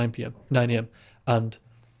woken up at 9 a.m. and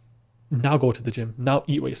now go to the gym. Now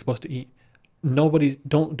eat what you're supposed to eat.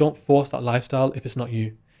 Don't force that lifestyle if it's not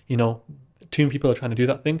you. You know, too many people are trying to do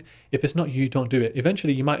that thing. If it's not you, don't do it.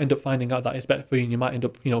 Eventually you might end up finding out that it's better for you, and you might end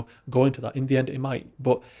up, you know, going to that. In the end it might.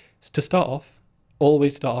 But to start off,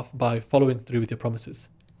 always start off by following through with your promises.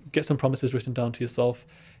 Get some promises written down to yourself.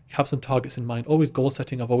 Have some targets in mind. Always goal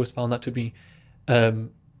setting. I've always found that to be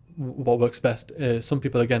what works best. Some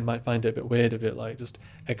people, again, might find it a bit weird, a bit like just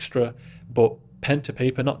extra, but pen to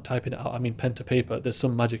paper, not typing it out. I mean, pen to paper. There's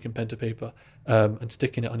some magic in pen to paper, and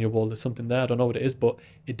sticking it on your wall. There's something there. I don't know what it is, but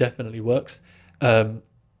it definitely works.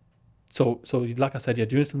 So like I said, you're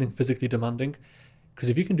doing something physically demanding, because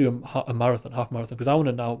if you can do a marathon, half marathon, because I want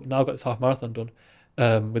to now got this half marathon done.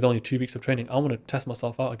 With only 2 weeks of training, I want to test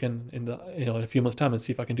myself out again in a few months' time and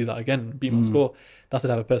see if I can do that again and beat my score. That's the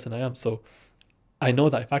type of person I am. So I know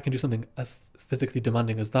that if I can do something as physically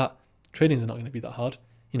demanding as that, trading is not going to be that hard.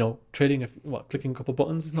 You know, trading, clicking a couple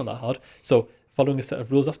buttons is not that hard. So following a set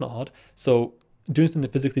of rules, that's not hard. So doing something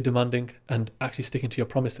physically demanding and actually sticking to your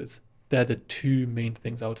promises, they're the two main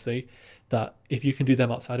things I would say, that if you can do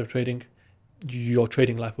them outside of trading, your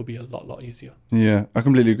trading life will be a lot easier. Yeah, I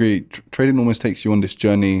completely agree. Trading almost takes you on this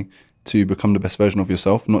journey to become the best version of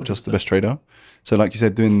yourself, not 100%. Just the best trader. So like you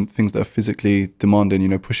said, doing things that are physically demanding, you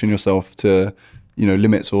know, pushing yourself to, you know,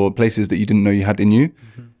 limits or places that you didn't know you had in you.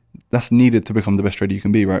 Mm-hmm. That's needed to become the best trader you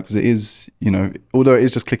can be, right? Because it is, you know, although it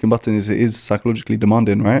is just clicking buttons, it is psychologically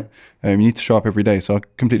demanding, right? You need to show up every day. So I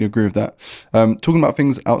completely agree with that. Talking about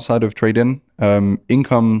things outside of trading,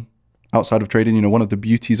 income outside of trading, you know, one of the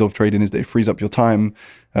beauties of trading is that it frees up your time,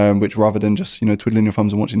 which rather than just, you know, twiddling your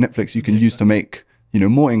thumbs and watching Netflix, you can use to make, you know,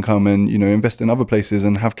 more income and, you know, invest in other places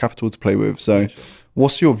and have capital to play with. So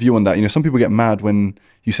What's your view on that? You know, some people get mad when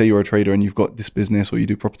you say you're a trader and you've got this business or you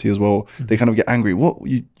do property as well. They kind of get angry. What,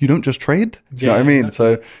 you don't just trade? Do you know what I mean?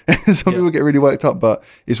 Exactly. So some people get really worked up, but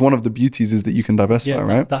it's one of the beauties is that you can diversify,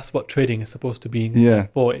 right? That's what trading is supposed to be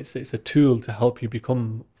for. It's a tool to help you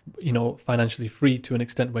become, you know, financially free to an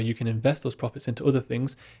extent where you can invest those profits into other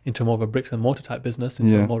things, into more of a bricks and mortar type business,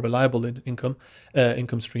 into a more reliable income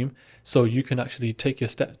stream. So you can actually take a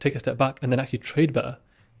step back and then actually trade better.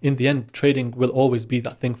 In the end, trading will always be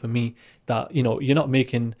that thing for me that, you know, you're not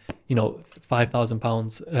making, you know,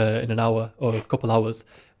 £5,000 in an hour or a couple hours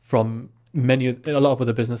from a lot of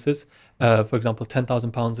other businesses. For example,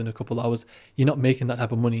 £10,000 in a couple of hours. You're not making that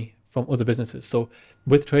type of money from other businesses. So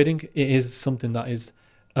with trading, it is something that is,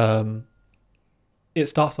 it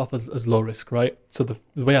starts off as low risk, right? So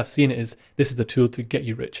the way I've seen it is this is the tool to get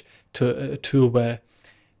you rich, to a tool where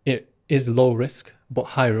it is low risk but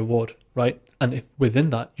high reward, right? And if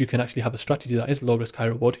within that you can actually have a strategy that is low risk, high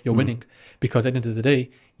reward, you're winning. Because at the end of the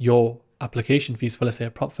day, your application fees for, let's say,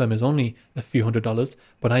 a prop firm is only a few $100s,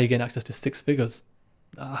 but now you're getting access to 6 figures.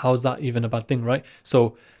 How's that even a bad thing, right?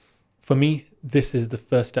 So for me, this is the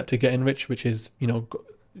first step to getting rich, which is, you know,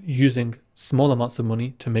 using small amounts of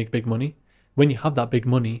money to make big money. When you have that big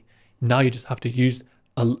money, now you just have to use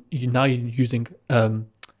you're using a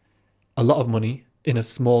lot of money in a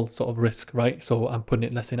small sort of risk, right? So I'm putting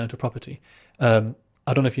it, let's say, now into property. I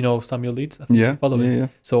don't know if you know Samuel Leeds. I think you follow him.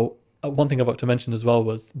 So one thing I got to mention as well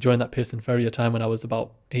was during that Pearson Ferrier time when I was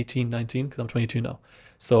about 18, 19, because I'm 22 now.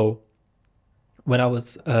 So when I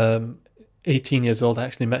was 18 years old, I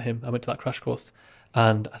actually met him. I went to that crash course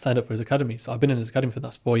and I signed up for his academy. So I've been in his academy for the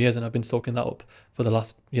last 4 years and I've been soaking that up for the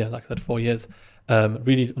last, like I said, 4 years.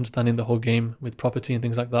 Really understanding the whole game with property and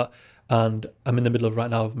things like that. And I'm in the middle of right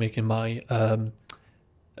now of making my,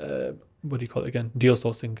 what do you call it again? Deal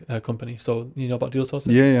sourcing company. So you know about deal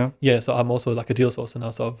sourcing? Yeah. So I'm also like a deal sourcer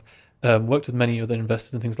now. So I've worked with many other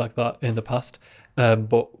investors and things like that in the past.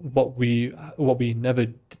 But what we never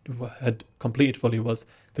had completed fully was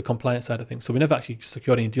the compliance side of things. So we never actually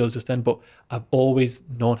secured any deals just then, but I've always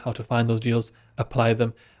known how to find those deals, apply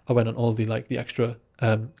them. I went on all the extra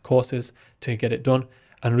courses to get it done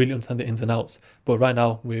and really understand the ins and outs. But right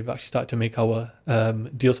now we've actually started to make our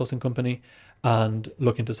deal sourcing company and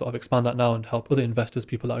looking to sort of expand that now and help other investors,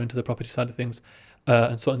 people that are into the property side of things,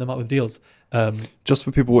 and sorting them out with deals. Just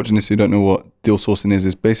for people watching this who don't know what deal sourcing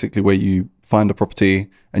is basically where you find a property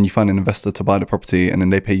and you find an investor to buy the property and then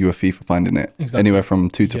they pay you a fee for finding it. Exactly. Anywhere from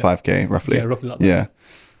 2 to 5k roughly. Yeah, roughly like that.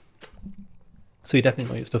 So you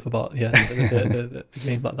definitely know your stuff about the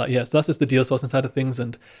game like that. Yeah, so that's just the deal sourcing side of things.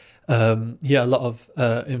 And a lot of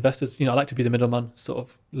investors, you know, I like to be the middleman, sort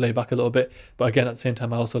of lay back a little bit. But again, at the same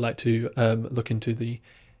time, I also like to look into the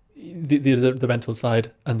rental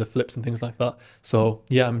side and the flips and things like that. So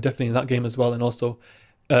yeah, I'm definitely in that game as well. And also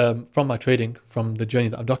from my trading, from the journey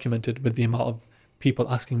that I've documented with the amount of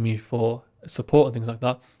people asking me for support and things like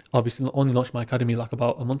that, obviously only launched my academy like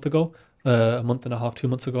about a month ago, a month and a half, 2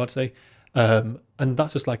 months ago, I'd say. And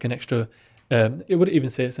that's just like an extra, it wouldn't even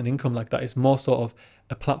say it's an income like that. It's more sort of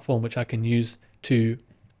a platform which I can use to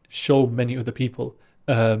show many other people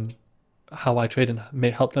how I trade and may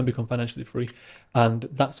help them become financially free. And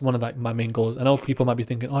that's one of my main goals. I know people might be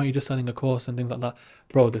thinking, oh, you're just selling a course and things like that.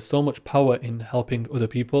 Bro, there's so much power in helping other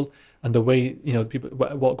people, and the way, you know, people,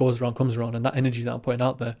 what goes around comes around, and that energy that I'm putting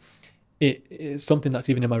out there, it's something that's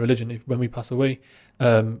even in my religion. When we pass away,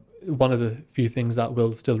 one of the few things that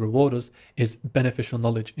will still reward us is beneficial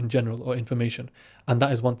knowledge in general, or information. And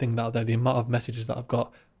that is one thing that the amount of messages that I've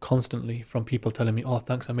got constantly from people telling me, oh,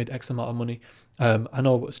 thanks, I made X amount of money. I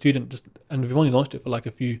know a student and we've only launched it for like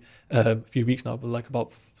a few weeks now, but like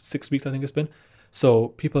about 6 weeks, I think it's been. So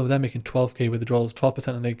people are there making 12k withdrawals,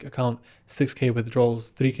 12% on their account, 6k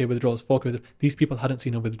withdrawals, 3k withdrawals, 4k withdrawals. These people hadn't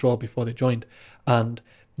seen a withdrawal before they joined. And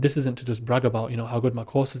this isn't to just brag about, you know, how good my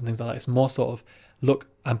course is and things like that. It's more sort of, look,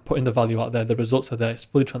 I'm putting the value out there. The results are there. It's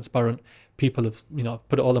fully transparent. People have, you know,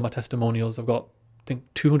 put it all in my testimonials. I've got, I think,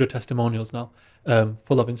 200 testimonials now,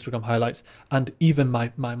 full of Instagram highlights. And even my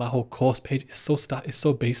whole course page is it's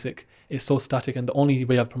so basic. It's so static. And the only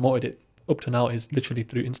way I've promoted it up to now is literally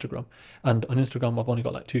through Instagram. And on Instagram, I've only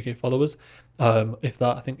got like 2k followers. If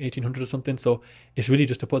that, I think 1800 or something. So it's really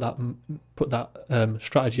just to put that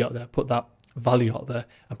strategy out there, put that value out there,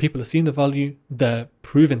 and people are seeing the value. They're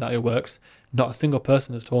proving that it works. Not a single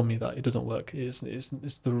person has told me that it doesn't work.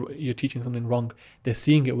 You're teaching something wrong. They're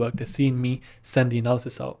seeing it work. They're seeing me send the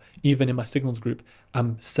analysis out. Even in my signals group,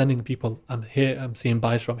 I'm sending people, I'm seeing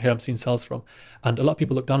buys from, here I'm seeing sells from. And a lot of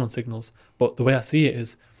people look down on signals, but the way I see it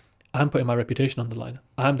is, I'm putting my reputation on the line.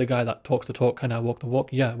 I'm the guy that talks the talk, kind of walk the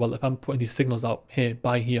walk. Yeah, well, if I'm putting these signals out here,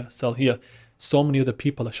 buy here, sell here, so many other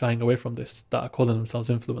people are shying away from this, that are calling themselves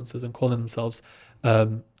influencers and calling themselves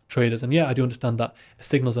traders. And yeah, I do understand that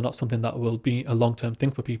signals are not something that will be a long-term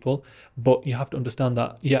thing for people, but you have to understand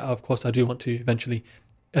that, yeah, of course, I do want to eventually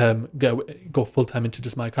go full-time into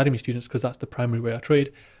just my academy students, because that's the primary way I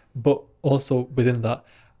trade. But also within that,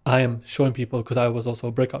 I am showing people, because I was also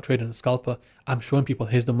a breakout trader and a scalper, I'm showing people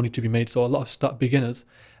here's the money to be made. So a lot of start beginners,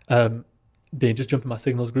 they just jump in my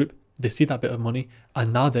signals group, they see that bit of money,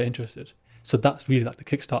 and now they're interested. So that's really like the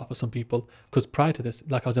kickstarter for some people, because prior to this,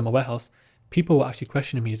 like I was in my warehouse, people were actually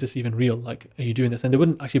questioning me, is this even real? Like, are you doing this? And they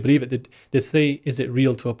wouldn't actually believe it. They'd say, is it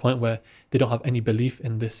real, to a point where they don't have any belief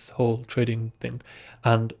in this whole trading thing.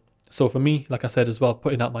 And so for me, like I said as well,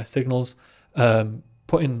 putting out my signals,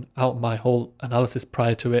 putting out my whole analysis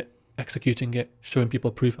prior to it, executing it, showing people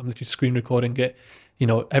proof. I'm literally screen recording it,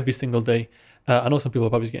 every single day. I know some people are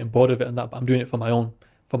probably getting bored of it and that, but I'm doing it for my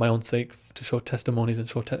own sake, to show testimonies and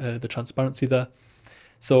show the transparency there.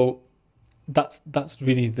 So that's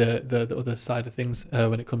really the other side of things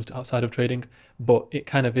when it comes to outside of trading. But it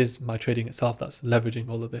kind of is my trading itself that's leveraging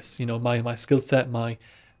all of this. My skill set, my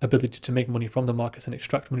ability to make money from the markets and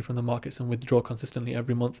extract money from the markets and withdraw consistently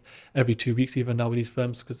every month, every 2 weeks, even now with these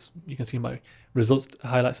firms, because you can see my results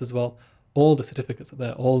highlights as well. All the certificates are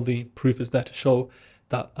there, all the proof is there to show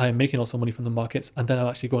that I am making also money from the markets, and then I'm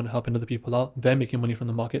actually going and helping other people out. They're making money from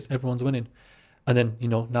the markets, everyone's winning. And then,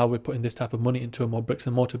 now we're putting this type of money into a more bricks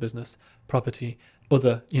and mortar business, property,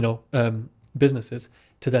 other, businesses,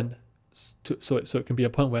 to then, so it can be a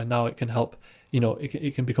point where now it can help,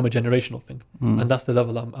 it can become a generational thing. And that's the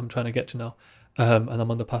level I'm trying to get to now. And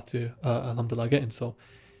I'm on the path to, alhamdulillah, getting. So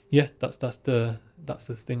yeah, that's the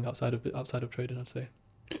thing outside of trading, I'd say.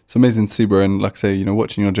 It's amazing to see, bro. And like I say,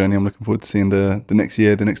 watching your journey, I'm looking forward to seeing the next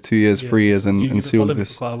year, the next 2 years, 3 years, and see all of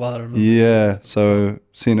this. For quite a while, I remember. Yeah. So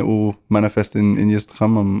seeing it all manifest in years to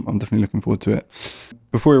come, I'm definitely looking forward to it.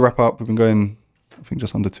 Before we wrap up, we've been going, I think,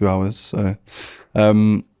 just under 2 hours. So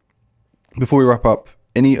before we wrap up,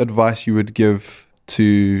 any advice you would give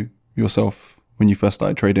to yourself when you first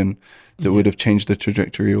started trading that would have changed the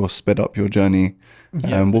trajectory or sped up your journey?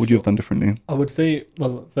 What would you have done differently? I would say,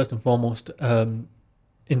 well, first and foremost,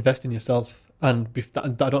 invest in yourself. And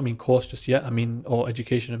I don't mean course just yet, or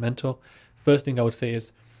education and mentor. First thing I would say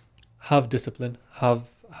is have discipline, have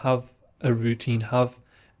a routine,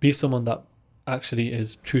 be someone that actually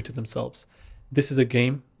is true to themselves. This is a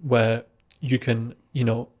game where you can,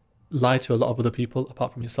 lie to a lot of other people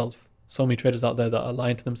apart from yourself. So many traders out there that are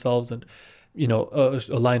lying to themselves and, are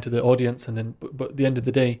lying to the audience. And then, but at the end of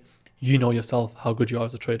the day, yourself, how good you are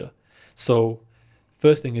as a trader. So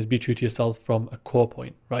first thing is be true to yourself from a core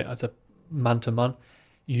point, right? As a man to man,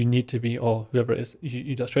 you need to be, or whoever it is,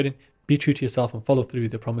 you just trading, be true to yourself and follow through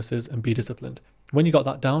with your promises and be disciplined. When you got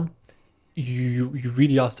that down, you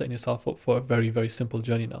really are setting yourself up for a very, very simple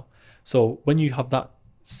journey now. So when you have that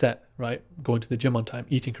set, right, going to the gym on time,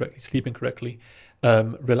 eating correctly, sleeping correctly,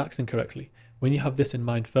 relaxing correctly, when you have this in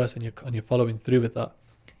mind first and you're following through with that,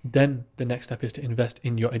 then the next step is to invest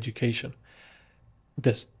in your education.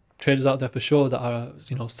 There's traders out there for sure that are,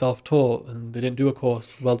 self-taught and they didn't do a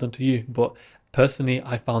course. Well done to you. But personally,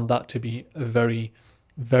 I found that to be a very,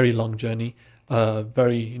 very long journey,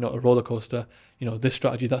 very, a roller coaster, this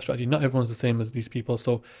strategy, that strategy. Not everyone's the same as these people.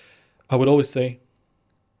 So I would always say,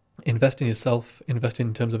 invest in yourself, invest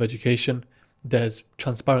in terms of education. There's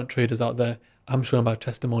transparent traders out there. I'm showing my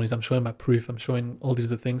testimonies, I'm showing my proof, I'm showing all these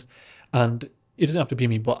other things. And it doesn't have to be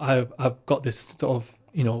me, but I've got this sort of,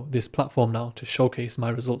 this platform now to showcase my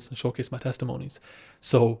results and showcase my testimonies.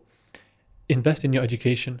 So invest in your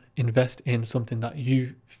education, invest in something that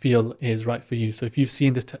you feel is right for you. So if you've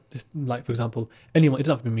seen this like, for example, anyone, it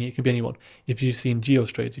doesn't have to be me, it can be anyone. If you've seen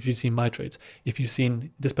Gio's trades, if you've seen my trades, if you've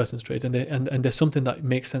seen this person's trades, and there's something that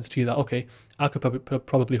makes sense to you that, okay, I could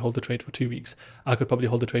probably hold the trade for 2 weeks. I could probably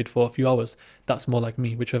hold the trade for a few hours. That's more like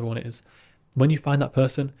me, whichever one it is. When you find that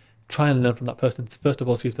person, try and learn from that person. First of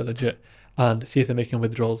all, see if they're legit and see if they're making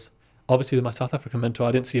withdrawals. Obviously, with my South African mentor,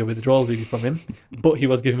 I didn't see a withdrawal really from him, but he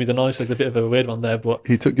was giving me the knowledge. So it's a bit of a weird one there, but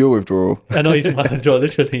he took your withdrawal. I know he took my withdrawal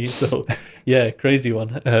literally. So yeah, crazy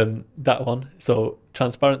one. That one. So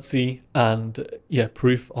transparency and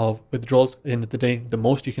proof of withdrawals. At the end of the day, the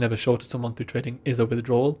most you can ever show to someone through trading is a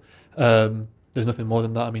withdrawal. There's nothing more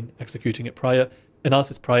than that. Executing it prior,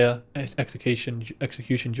 analysis prior, execution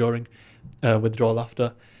during, withdrawal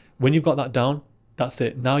after. When you've got that down, that's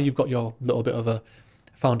it. Now you've got your little bit of a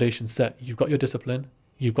foundation set. You've got your discipline,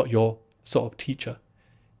 you've got your sort of teacher.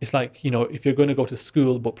 it's like, you know, if you're going to go to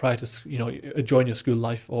school, but prior to, you know, join your school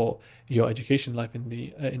life or your education life in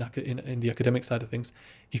the in the academic side of things,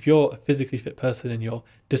 if you're a physically fit person and you're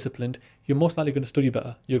disciplined, you're most likely going to study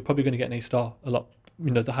better. You're probably going to get an A star a lot. You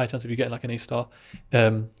know, there's a high chance of you getting like an A star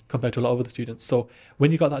compared to a lot of other students. So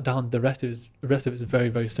when you got that down, the rest of it is very,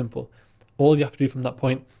 very simple. All you have to do from that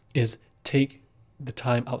point is take the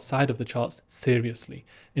time outside of the charts seriously,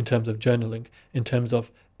 in terms of journaling, in terms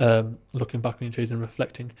of looking back on your trades and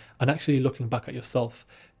reflecting, and actually looking back at yourself.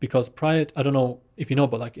 Because prior, I don't know if you know,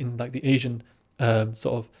 but like in like the Asian sort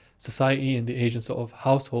of society, in the Asian sort of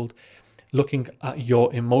household, looking at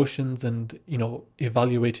your emotions and, you know,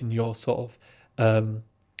 evaluating your sort of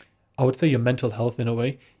I would say your mental health in a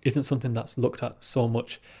way isn't something that's looked at so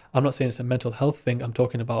much. I'm not saying it's a mental health thing. I'm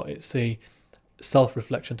talking about it's a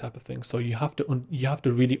self-reflection type of thing. So you have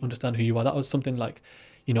to really understand who you are. That was something like,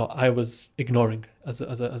 you know, I was ignoring as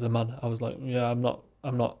a man. I was like, yeah, I'm not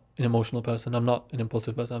an emotional person. I'm not an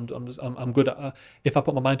impulsive person. I'm good at if I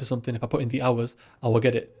put my mind to something, if I put in the hours, I will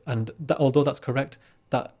get it. And that, although that's correct,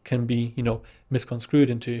 that can be, you know, misconstrued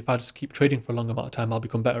into, if I just keep trading for a long amount of time, I'll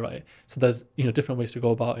become better at it. So there's, you know, different ways to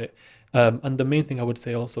go about it. And the main thing I would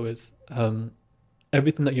say also is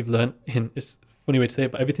everything that you've learned in, it's a funny way to say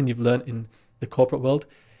it, but everything you've learned in the corporate world,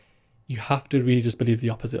 you have to really just believe the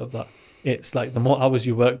opposite of that. It's like the more hours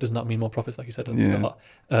you work does not mean more profits, like you said at the start.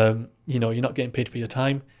 You know, you're not getting paid for your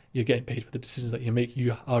time, you're getting paid for the decisions that you make.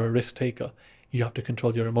 You are a risk taker. You have to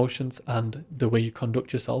control your emotions and the way you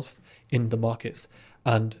conduct yourself in the markets.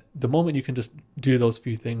 And the moment you can just do those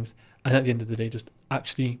few things, and at the end of the day, just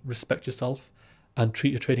actually respect yourself and treat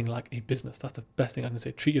your trading like a business. That's the best thing I can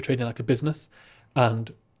say. Treat your trading like a business,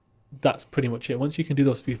 and that's pretty much it. Once you can do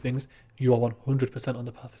those few things, you are 100% on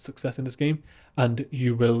the path to success in this game, and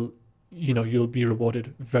you will, you know, you'll be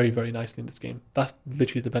rewarded very, very nicely in this game. That's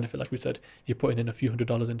literally the benefit. Like we said, you're putting in a few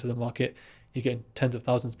 $100s into the market, you're getting tens of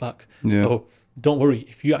thousands back. So don't worry,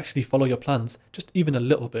 if you actually follow your plans just even a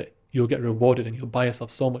little bit, you'll get rewarded, and you'll buy yourself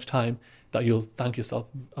so much time that you'll thank yourself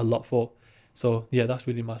a lot for. So yeah, that's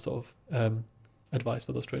really my sort of advice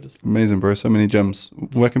for those traders. Amazing, bro. So many gems.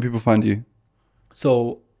 Where can people find you?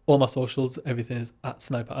 So all my socials, everything is at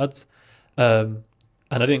Sniper Adz. And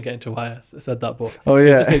I didn't get into why I said that, but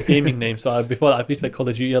it's just a gaming name. So before that, I used to play Call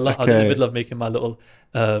of Duty a lot. I was in the middle of making my little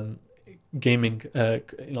gaming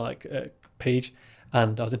page,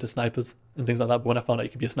 and I was into snipers and things like that. But when I found out you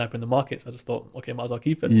could be a sniper in the markets, I just thought, okay, might as well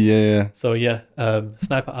keep it. Yeah. So yeah,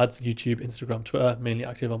 Sniper Adz, YouTube, Instagram, Twitter, mainly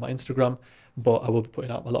active on my Instagram. But I will be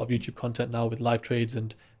putting out a lot of YouTube content now with live trades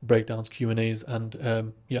and breakdowns, Q&As, and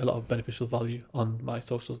a lot of beneficial value on my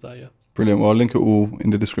socials there. Yeah. Brilliant. Well, I'll link it all in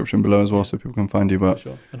the description below as well, so people can find you. But for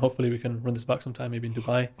sure. And hopefully we can run this back sometime, maybe in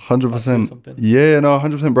Dubai. 100%. Yeah, no,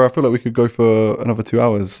 100%, bro. I feel like we could go for another 2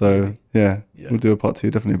 hours. So yeah, we'll do a part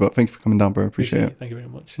 2 definitely. But thank you for coming down, bro. Appreciate it. Thank you very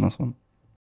much. Nice one.